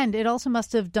 Right. And it also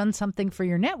must have done something for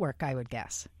your network, I would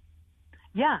guess.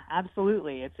 Yeah,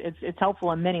 absolutely. It's helpful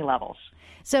on many levels.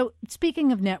 So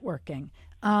speaking of networking,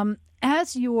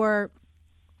 as you're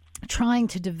trying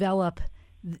to develop,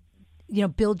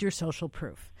 build your social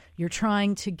proof, you're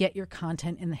trying to get your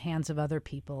content in the hands of other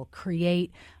people,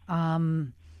 create a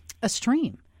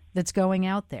stream that's going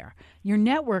out there. Your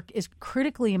network is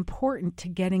critically important to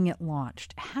getting it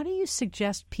launched. How do you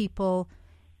suggest people,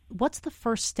 what's the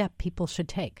first step people should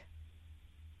take?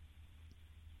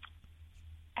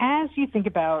 As you think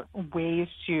about ways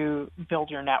to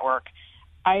build your network,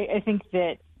 I think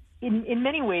that in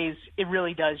many ways it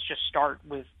really does just start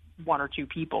with one or two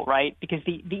people, right? Because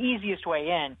the easiest way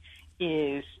in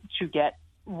is to get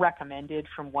recommended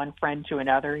from one friend to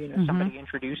another. Somebody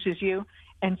introduces you.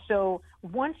 And so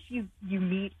once you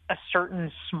meet a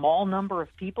certain small number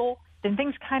of people, then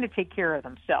things kind of take care of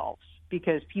themselves,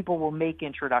 because people will make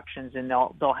introductions and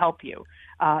they'll help you.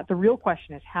 The real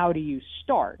question is, how do you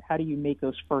start? How do you make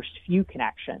those first few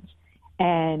connections?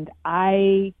 And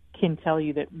I can tell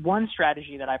you that one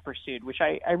strategy that I pursued, which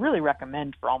I really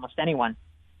recommend for almost anyone,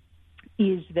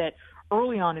 is that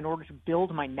early on, in order to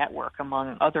build my network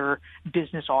among other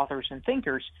business authors and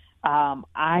thinkers,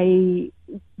 I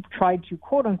tried to,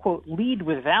 quote unquote, lead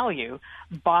with value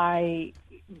by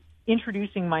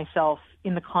introducing myself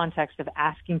in the context of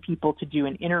asking people to do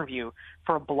an interview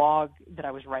for a blog that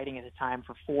I was writing at the time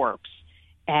for Forbes.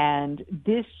 And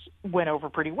this went over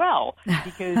pretty well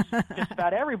because just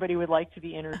about everybody would like to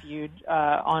be interviewed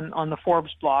on the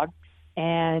Forbes blog.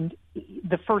 And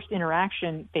the first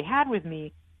interaction they had with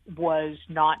me was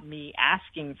not me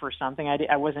asking for something.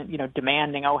 I wasn't,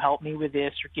 demanding, oh, help me with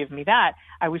this or give me that.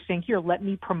 I was saying, here, let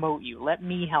me promote you. Let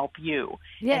me help you.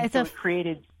 Yeah, and so it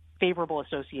created favorable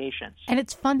associations. And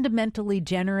it's fundamentally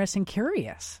generous and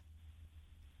curious.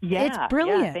 Yeah, it's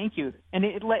brilliant. Yeah, thank you. And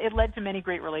it led to many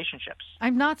great relationships.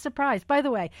 I'm not surprised. By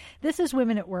the way, this is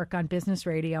Women at Work on Business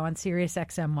Radio on Sirius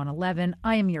XM 111.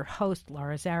 I am your host,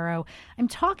 Laura Zarrow. I'm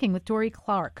talking with Dorie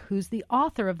Clark, who's the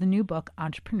author of the new book,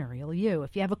 Entrepreneurial You.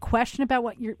 If you have a question about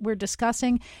what we're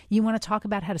discussing, you want to talk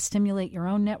about how to stimulate your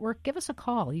own network, give us a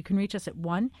call. You can reach us at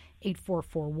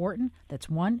 1-844-WHARTON. That's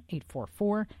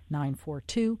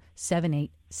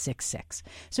 1-844-942-7866.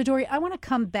 So, Dorie, I want to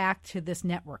come back to this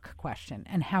network question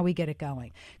and how we get it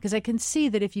going, because I can see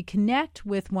that if you connect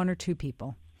with one or two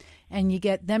people and you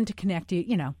get them to connect you,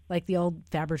 like the old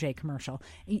Fabergé commercial,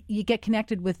 you get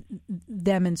connected with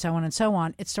them and so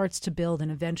on, it starts to build, and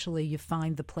eventually you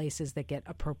find the places that get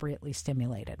appropriately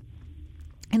stimulated.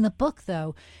 In the book,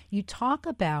 though, you talk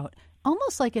about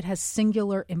almost like it has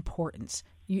singular importance,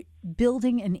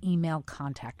 building an email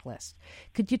contact list.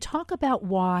 Could you talk about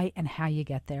why and how you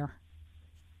get there?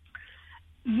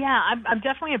 Yeah, I'm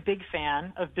definitely a big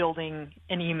fan of building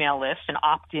an email list, an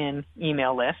opt-in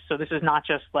email list. So this is not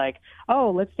just like, oh,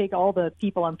 let's take all the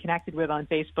people I'm connected with on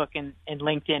Facebook and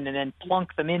LinkedIn and then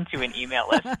plunk them into an email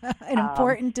list. An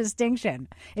important distinction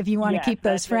if you want to keep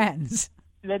those friends.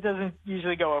 That doesn't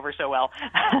usually go over so well.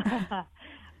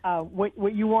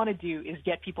 What you want to do is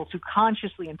get people to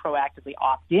consciously and proactively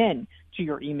opt in to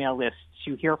your email list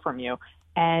to hear from you.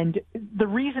 And the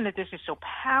reason that this is so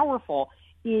powerful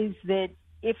is that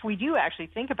if we do actually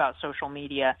think about social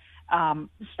media,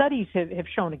 studies have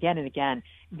shown again and again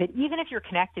that even if you're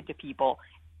connected to people,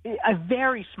 a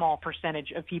very small percentage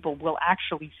of people will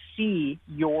actually see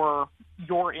your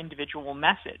individual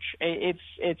message.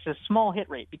 It's a small hit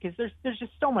rate because there's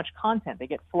just so much content. They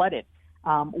get flooded.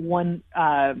 One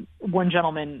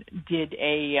gentleman did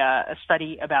a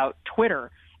study about Twitter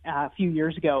a few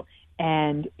years ago,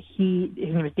 and his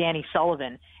name is Danny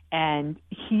Sullivan, and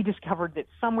he discovered that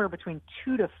somewhere between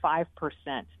 2 to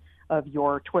 5% of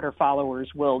your Twitter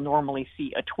followers will normally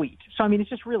see a tweet. So, I mean, it's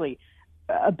just really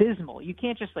abysmal. You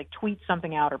can't just tweet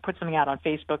something out or put something out on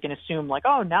Facebook and assume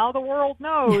oh, now the world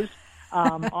knows.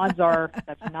 Odds are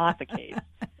that's not the case.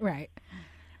 Right.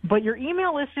 But your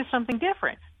email list is something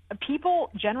different. People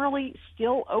generally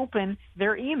still open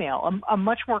their email. A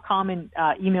much more common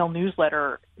email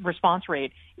newsletter response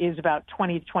rate is about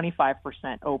 20 to 25%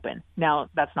 open. Now,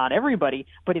 that's not everybody,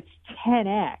 but it's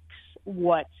 10x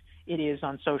what it is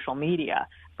on social media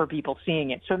for people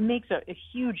seeing it. So it makes a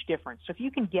huge difference. So if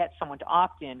you can get someone to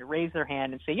opt in, to raise their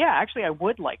hand and say, yeah, actually, I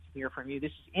would like to hear from you,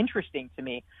 this is interesting to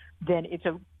me, then it's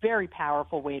a very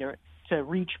powerful way to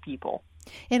reach people.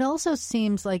 It also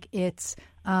seems like it's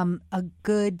a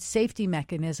good safety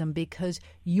mechanism because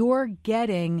you're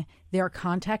getting their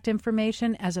contact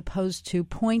information as opposed to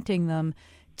pointing them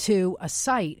to a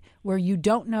site where you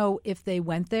don't know if they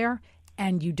went there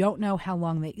and you don't know how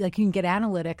long you can get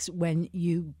analytics when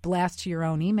you blast to your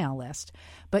own email list.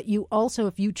 But you also,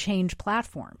 if you change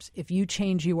platforms, if you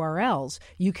change URLs,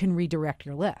 you can redirect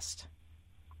your list.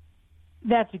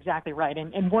 That's exactly right.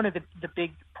 And one of the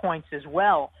big points as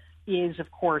well is, of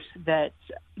course, that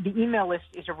the email list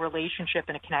is a relationship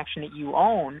and a connection that you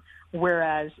own,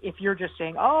 whereas if you're just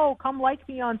saying, oh, come like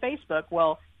me on Facebook,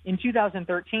 well, in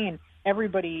 2013,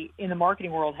 everybody in the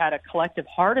marketing world had a collective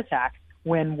heart attack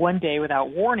when one day, without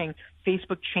warning,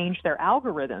 Facebook changed their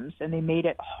algorithms and they made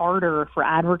it harder for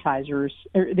advertisers,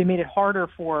 or they made it harder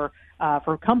for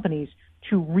companies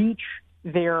to reach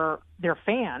their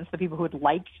fans, the people who had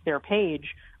liked their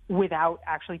page, without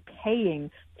actually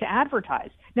paying to advertise.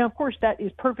 Now, of course, that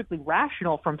is perfectly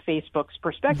rational from Facebook's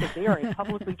perspective. They are a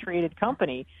publicly traded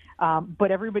company,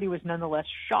 but everybody was nonetheless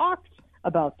shocked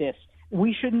about this.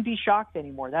 We shouldn't be shocked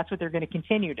anymore. That's what they're going to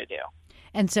continue to do.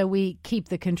 And so we keep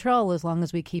the control as long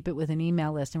as we keep it with an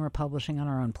email list and we're publishing on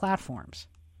our own platforms.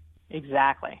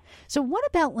 Exactly. So what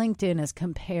about LinkedIn as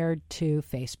compared to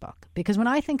Facebook? Because when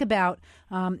I think about,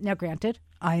 now granted,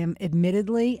 I am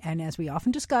admittedly, and as we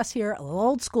often discuss here, a little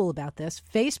old school about this,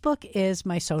 Facebook is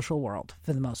my social world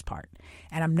for the most part,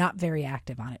 and I'm not very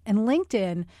active on it. And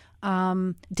LinkedIn,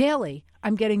 daily,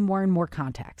 I'm getting more and more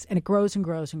contacts, and it grows and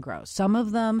grows and grows. Some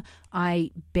of them I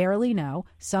barely know.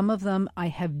 Some of them I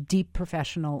have deep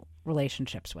professional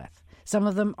relationships with. Some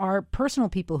of them are personal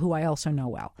people who I also know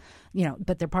well,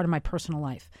 but they're part of my personal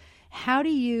life. How do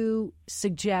you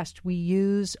suggest we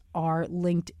use our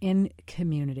LinkedIn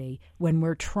community when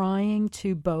we're trying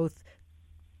to both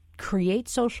create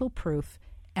social proof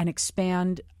and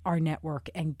expand our network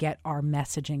and get our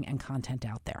messaging and content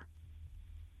out there?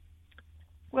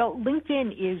 Well,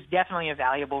 LinkedIn is definitely a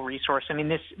valuable resource. I mean,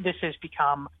 this has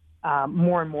become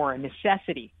more and more a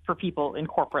necessity for people in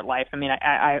corporate life. I mean,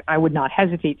 I would not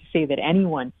hesitate to say that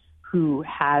anyone who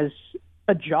has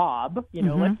a job,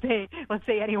 let's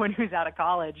say anyone who's out of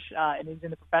college and is in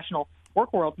the professional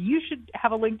work world, you should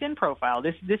have a LinkedIn profile.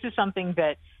 This is something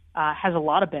that has a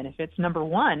lot of benefits. Number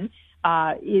one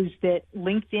is that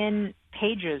LinkedIn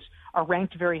pages are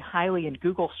ranked very highly in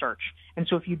Google search. And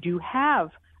so if you do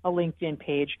have a LinkedIn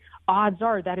page, odds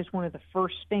are that is one of the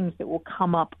first things that will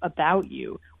come up about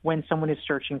you when someone is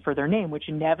searching for their name, which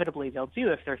inevitably they'll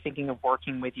do if they're thinking of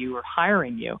working with you or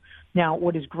hiring you. Now,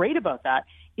 what is great about that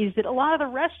is that a lot of the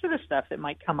rest of the stuff that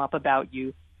might come up about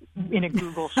you in a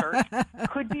Google search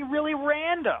could be really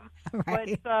random.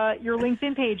 Right. But your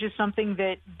LinkedIn page is something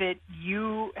that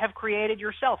you have created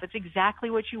yourself. It's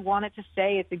exactly what you want it to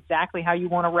say. It's exactly how you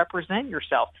want to represent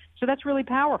yourself. So that's really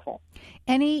powerful.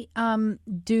 Any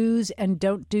do's and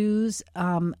don't do's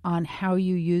on how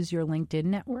you use your LinkedIn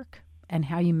network and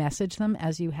how you message them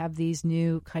as you have these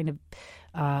new kind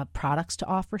of products to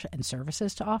offer and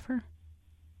services to offer?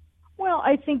 Well,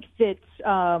 I think that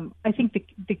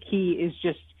the key is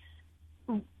just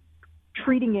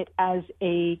treating it as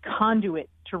a conduit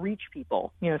to reach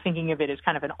people, thinking of it as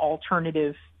kind of an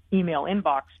alternative email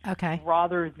inbox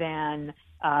rather than,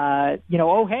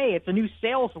 oh, hey, it's a new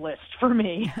sales list for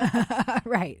me.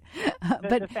 Right.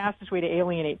 But the fastest way to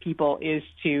alienate people is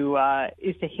to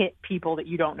hit people that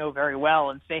you don't know very well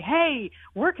and say, hey,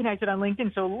 we're connected on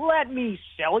LinkedIn, so let me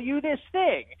sell you this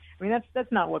thing. I mean,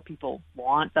 that's not what people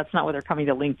want. That's not what they're coming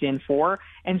to LinkedIn for.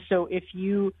 And so if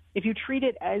you treat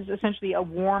it as essentially a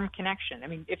warm connection, I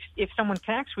mean, if someone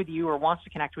connects with you or wants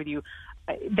to connect with you,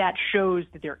 that shows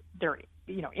that they're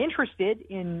interested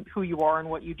in who you are and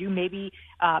what you do. Maybe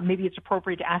it's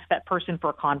appropriate to ask that person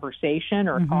for a conversation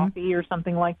or a coffee or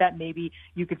something like that. Maybe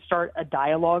you could start a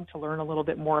dialogue to learn a little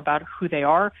bit more about who they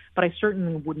are. But I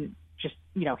certainly wouldn't just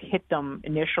hit them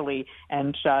initially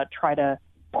and try to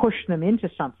push them into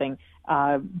something,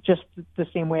 just the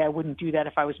same way I wouldn't do that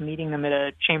if I was meeting them at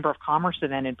a Chamber of Commerce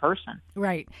event in person.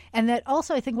 Right. And that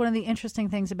also, I think one of the interesting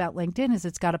things about LinkedIn is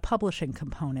it's got a publishing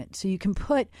component. So you can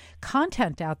put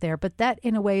content out there, but that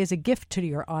in a way is a gift to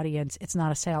your audience. It's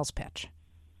not a sales pitch.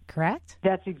 Correct?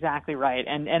 That's exactly right.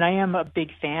 And I am a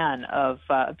big fan of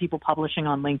people publishing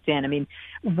on LinkedIn. I mean,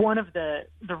 one of the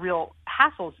real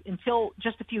hassles until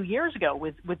just a few years ago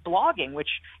with blogging, which,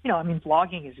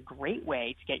 blogging is a great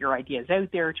way to get your ideas out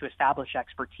there, to establish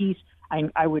expertise.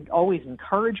 I would always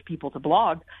encourage people to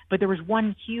blog, but there was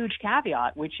one huge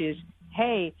caveat, which is,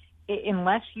 hey,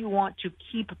 unless you want to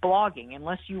keep blogging,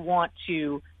 unless you want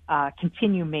to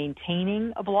continue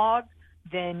maintaining a blog,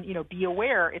 then, be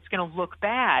aware it's going to look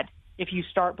bad if you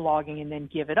start blogging and then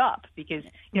give it up, because,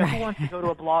 who wants to go to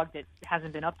a blog that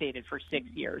hasn't been updated for 6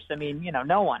 years? I mean,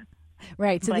 no one.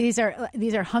 Right. So these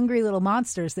are hungry little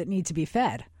monsters that need to be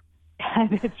fed.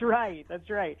 That's right. But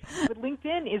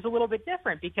LinkedIn is a little bit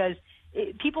different because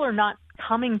people are not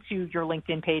coming to your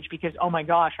LinkedIn page because, oh my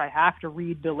gosh, I have to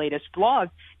read the latest blog.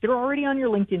 They're already on your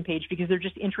LinkedIn page because they're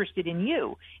just interested in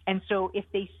you. And so if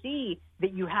they see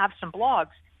that you have some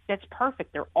blogs, that's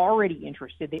perfect. They're already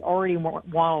interested. They already want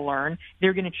to learn.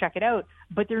 They're going to check it out,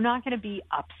 but they're not going to be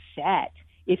upset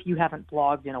if you haven't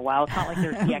blogged in a while. It's not like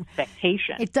there's the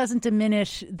expectation. It doesn't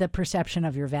diminish the perception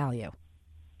of your value.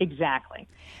 Exactly.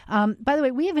 By the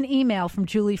way, we have an email from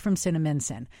Julie from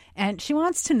Cinnaminson, and she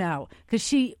wants to know,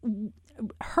 because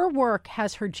her work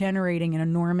has her generating an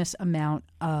enormous amount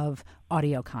of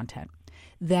audio content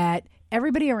that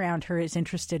everybody around her is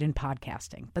interested in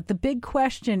podcasting. But the big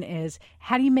question is,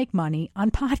 how do you make money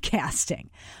on podcasting?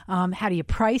 How do you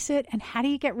price it? And how do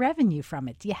you get revenue from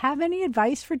it? Do you have any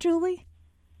advice for Julie?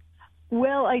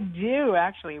 Well, I do,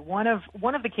 actually. One of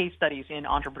the case studies in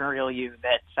Entrepreneurial You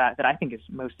that I think is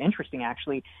most interesting,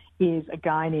 actually, is a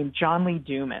guy named John Lee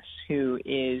Dumas, who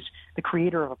is the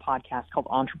creator of a podcast called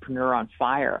Entrepreneur on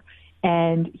Fire.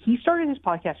 And he started his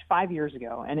podcast 5 years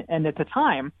ago. And at the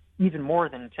time, even more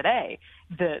than today,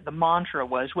 the mantra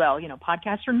was, well,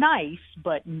 podcasts are nice,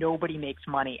 but nobody makes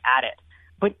money at it.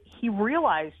 But he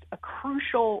realized a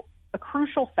crucial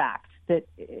fact that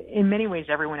in many ways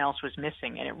everyone else was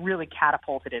missing, and it really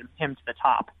catapulted him to the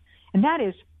top. And that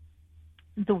is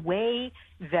the way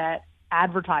that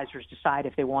advertisers decide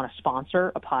if they want to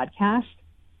sponsor a podcast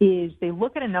is they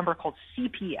look at a number called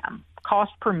CPM,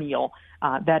 cost per meal.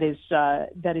 That is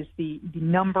the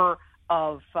number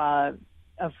of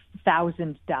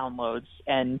 1,000 downloads,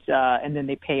 and then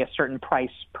they pay a certain price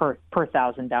per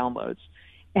 1,000 downloads.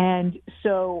 And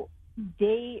so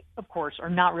they, of course, are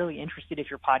not really interested if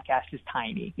your podcast is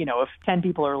tiny. If 10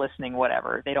 people are listening,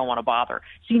 whatever, they don't want to bother.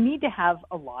 So you need to have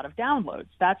a lot of downloads.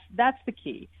 That's the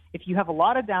key. If you have a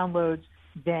lot of downloads,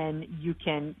 then you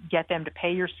can get them to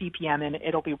pay your CPM, and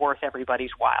it'll be worth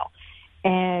everybody's while.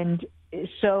 And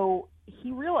so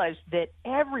he realized that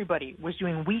everybody was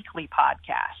doing weekly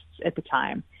podcasts at the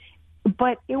time.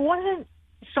 But it wasn't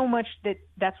so much that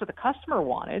that's what the customer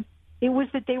wanted. It was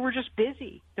that they were just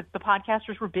busy. The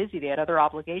podcasters were busy. They had other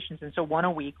obligations. And so one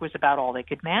a week was about all they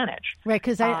could manage. Right,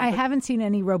 because I haven't seen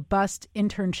any robust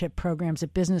internship programs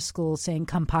at business schools saying,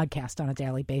 come podcast on a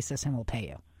daily basis and we'll pay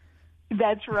you.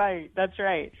 That's right. That's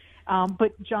right.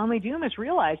 But John Lee Dumas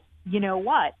realized, you know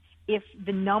what? If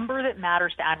the number that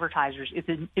matters to advertisers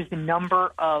is the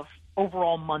number of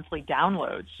overall monthly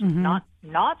downloads,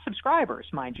 not subscribers,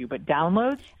 mind you, but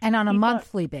downloads. And on a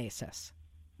monthly basis.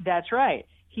 That's right.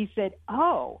 He said,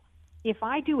 if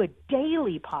I do a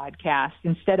daily podcast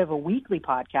instead of a weekly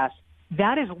podcast,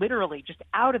 that is literally just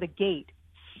out of the gate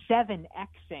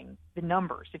 7xing the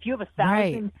numbers. If you have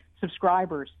 1,000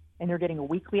 subscribers and they're getting a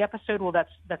weekly episode, well,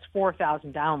 that's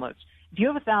 4,000 downloads. If you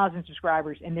have 1,000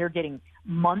 subscribers and they're getting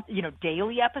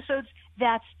daily episodes,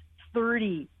 that's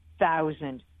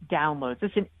 30,000 downloads.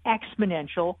 It's an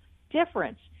exponential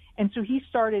difference. And so he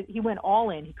went all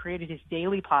in. He created his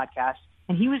daily podcast,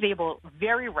 and he was able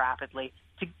very rapidly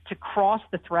to cross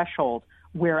the threshold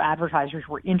where advertisers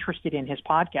were interested in his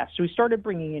podcast. So he started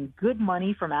bringing in good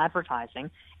money from advertising.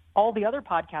 All the other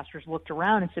podcasters looked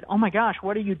around and said, oh my gosh,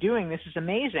 what are you doing? This is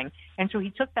amazing. And so he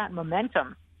took that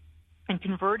momentum and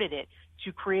converted it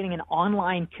to creating an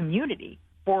online community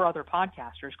for other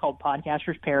podcasters called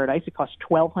Podcasters Paradise. It costs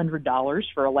 $1,200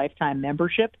 for a lifetime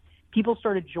membership. People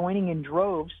started joining in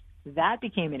droves. That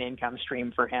became an income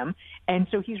stream for him. And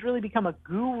so he's really become a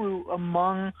guru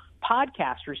among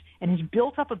podcasters and has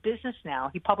built up a business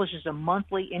now. He publishes a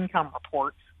monthly income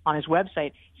report on his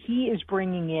website. He is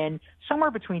bringing in somewhere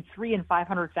between $300,000 and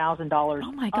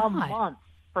 $500,000 a month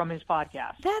from his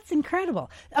podcast. That's incredible.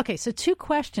 Okay, so 2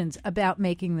 questions about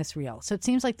making this real. So it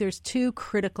seems like there's 2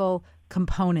 critical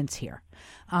components here.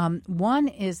 One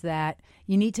is that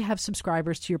you need to have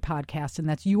subscribers to your podcast, and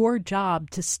that's your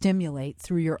job to stimulate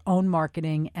through your own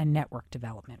marketing and network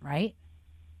development, right?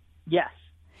 Yes.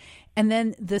 And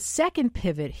then the second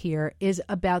pivot here is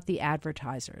about the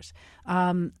advertisers.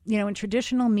 In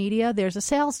traditional media, there's a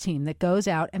sales team that goes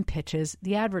out and pitches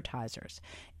the advertisers.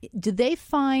 Do they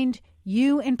find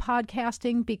you in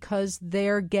podcasting because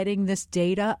they're getting this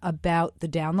data about the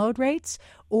download rates,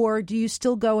 or do you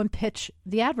still go and pitch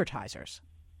the advertisers?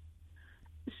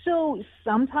 So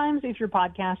sometimes if your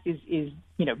podcast is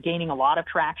gaining a lot of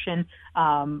traction,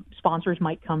 sponsors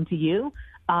might come to you.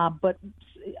 But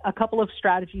a couple of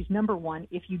strategies. Number one,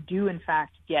 if you do in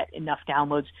fact get enough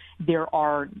downloads, there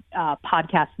are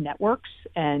podcast networks,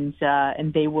 and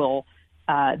they will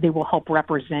help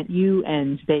represent you,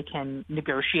 and they can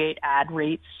negotiate ad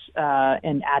rates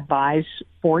and ad buys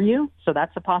for you. So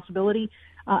that's a possibility.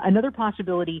 Another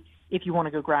possibility, if you want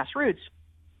to go grassroots,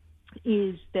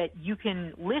 is that you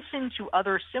can listen to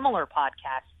other similar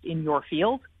podcasts in your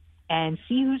field and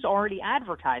see who's already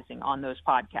advertising on those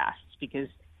podcasts, because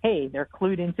hey, they're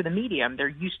clued into the medium. They're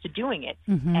used to doing it.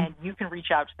 Mm-hmm. And you can reach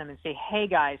out to them and say, hey,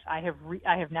 guys, I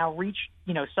have now reached,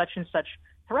 such and such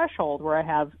threshold where I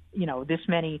have, this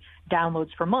many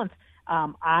downloads per month.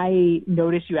 I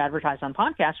notice you advertise on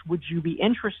podcasts. Would you be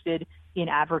interested in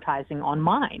advertising on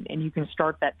mine? And you can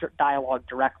start that dialogue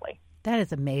directly. That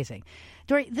is amazing.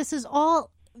 Dory, this is all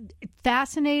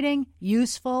fascinating,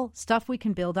 useful stuff we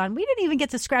can build on. We didn't even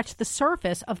get to scratch the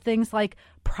surface of things like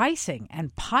pricing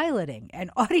and piloting and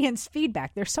audience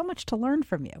feedback. There's so much to learn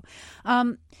from you.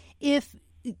 If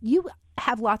you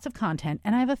have lots of content,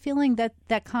 and I have a feeling that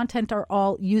that content are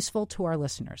all useful to our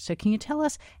listeners. So can you tell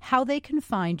us how they can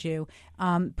find you,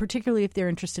 particularly if they're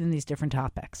interested in these different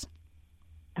topics?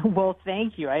 Well,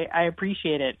 thank you. I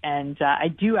appreciate it. And I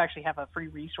do actually have a free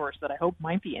resource that I hope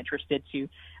might be interested to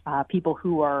people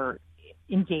who are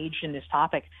engaged in this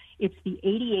topic. It's the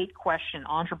 88-question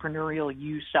entrepreneurial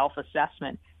you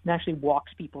self-assessment, and actually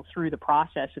walks people through the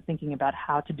process of thinking about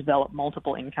how to develop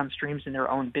multiple income streams in their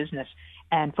own business.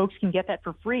 And folks can get that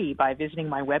for free by visiting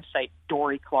my website,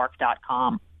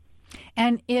 DoryClark.com.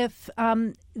 And if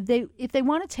they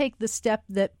want to take the step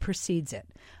that precedes it,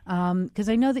 because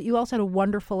I know that you also had a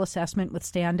wonderful assessment with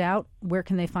Standout, where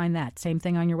can they find that? Same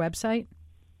thing on your website?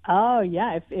 Oh,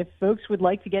 yeah. If folks would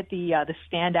like to get the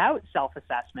Standout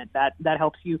self-assessment, that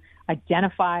helps you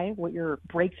identify what your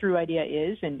breakthrough idea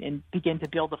is and begin to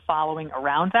build a following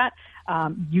around that.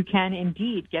 You can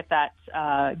indeed get that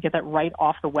right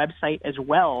off the website as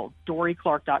well,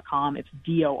 DoryClark.com. It's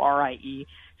DoryClark.com.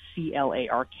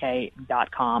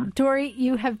 Dory,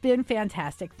 you have been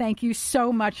fantastic. Thank you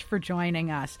so much for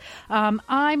joining us.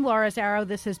 I'm Laura Zarrow.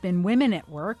 This has been Women at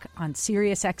Work on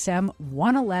Sirius XM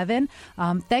 111.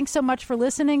 Thanks so much for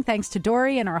listening. Thanks to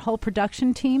Dory and our whole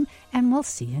production team, and we'll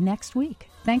see you next week.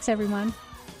 Thanks, everyone.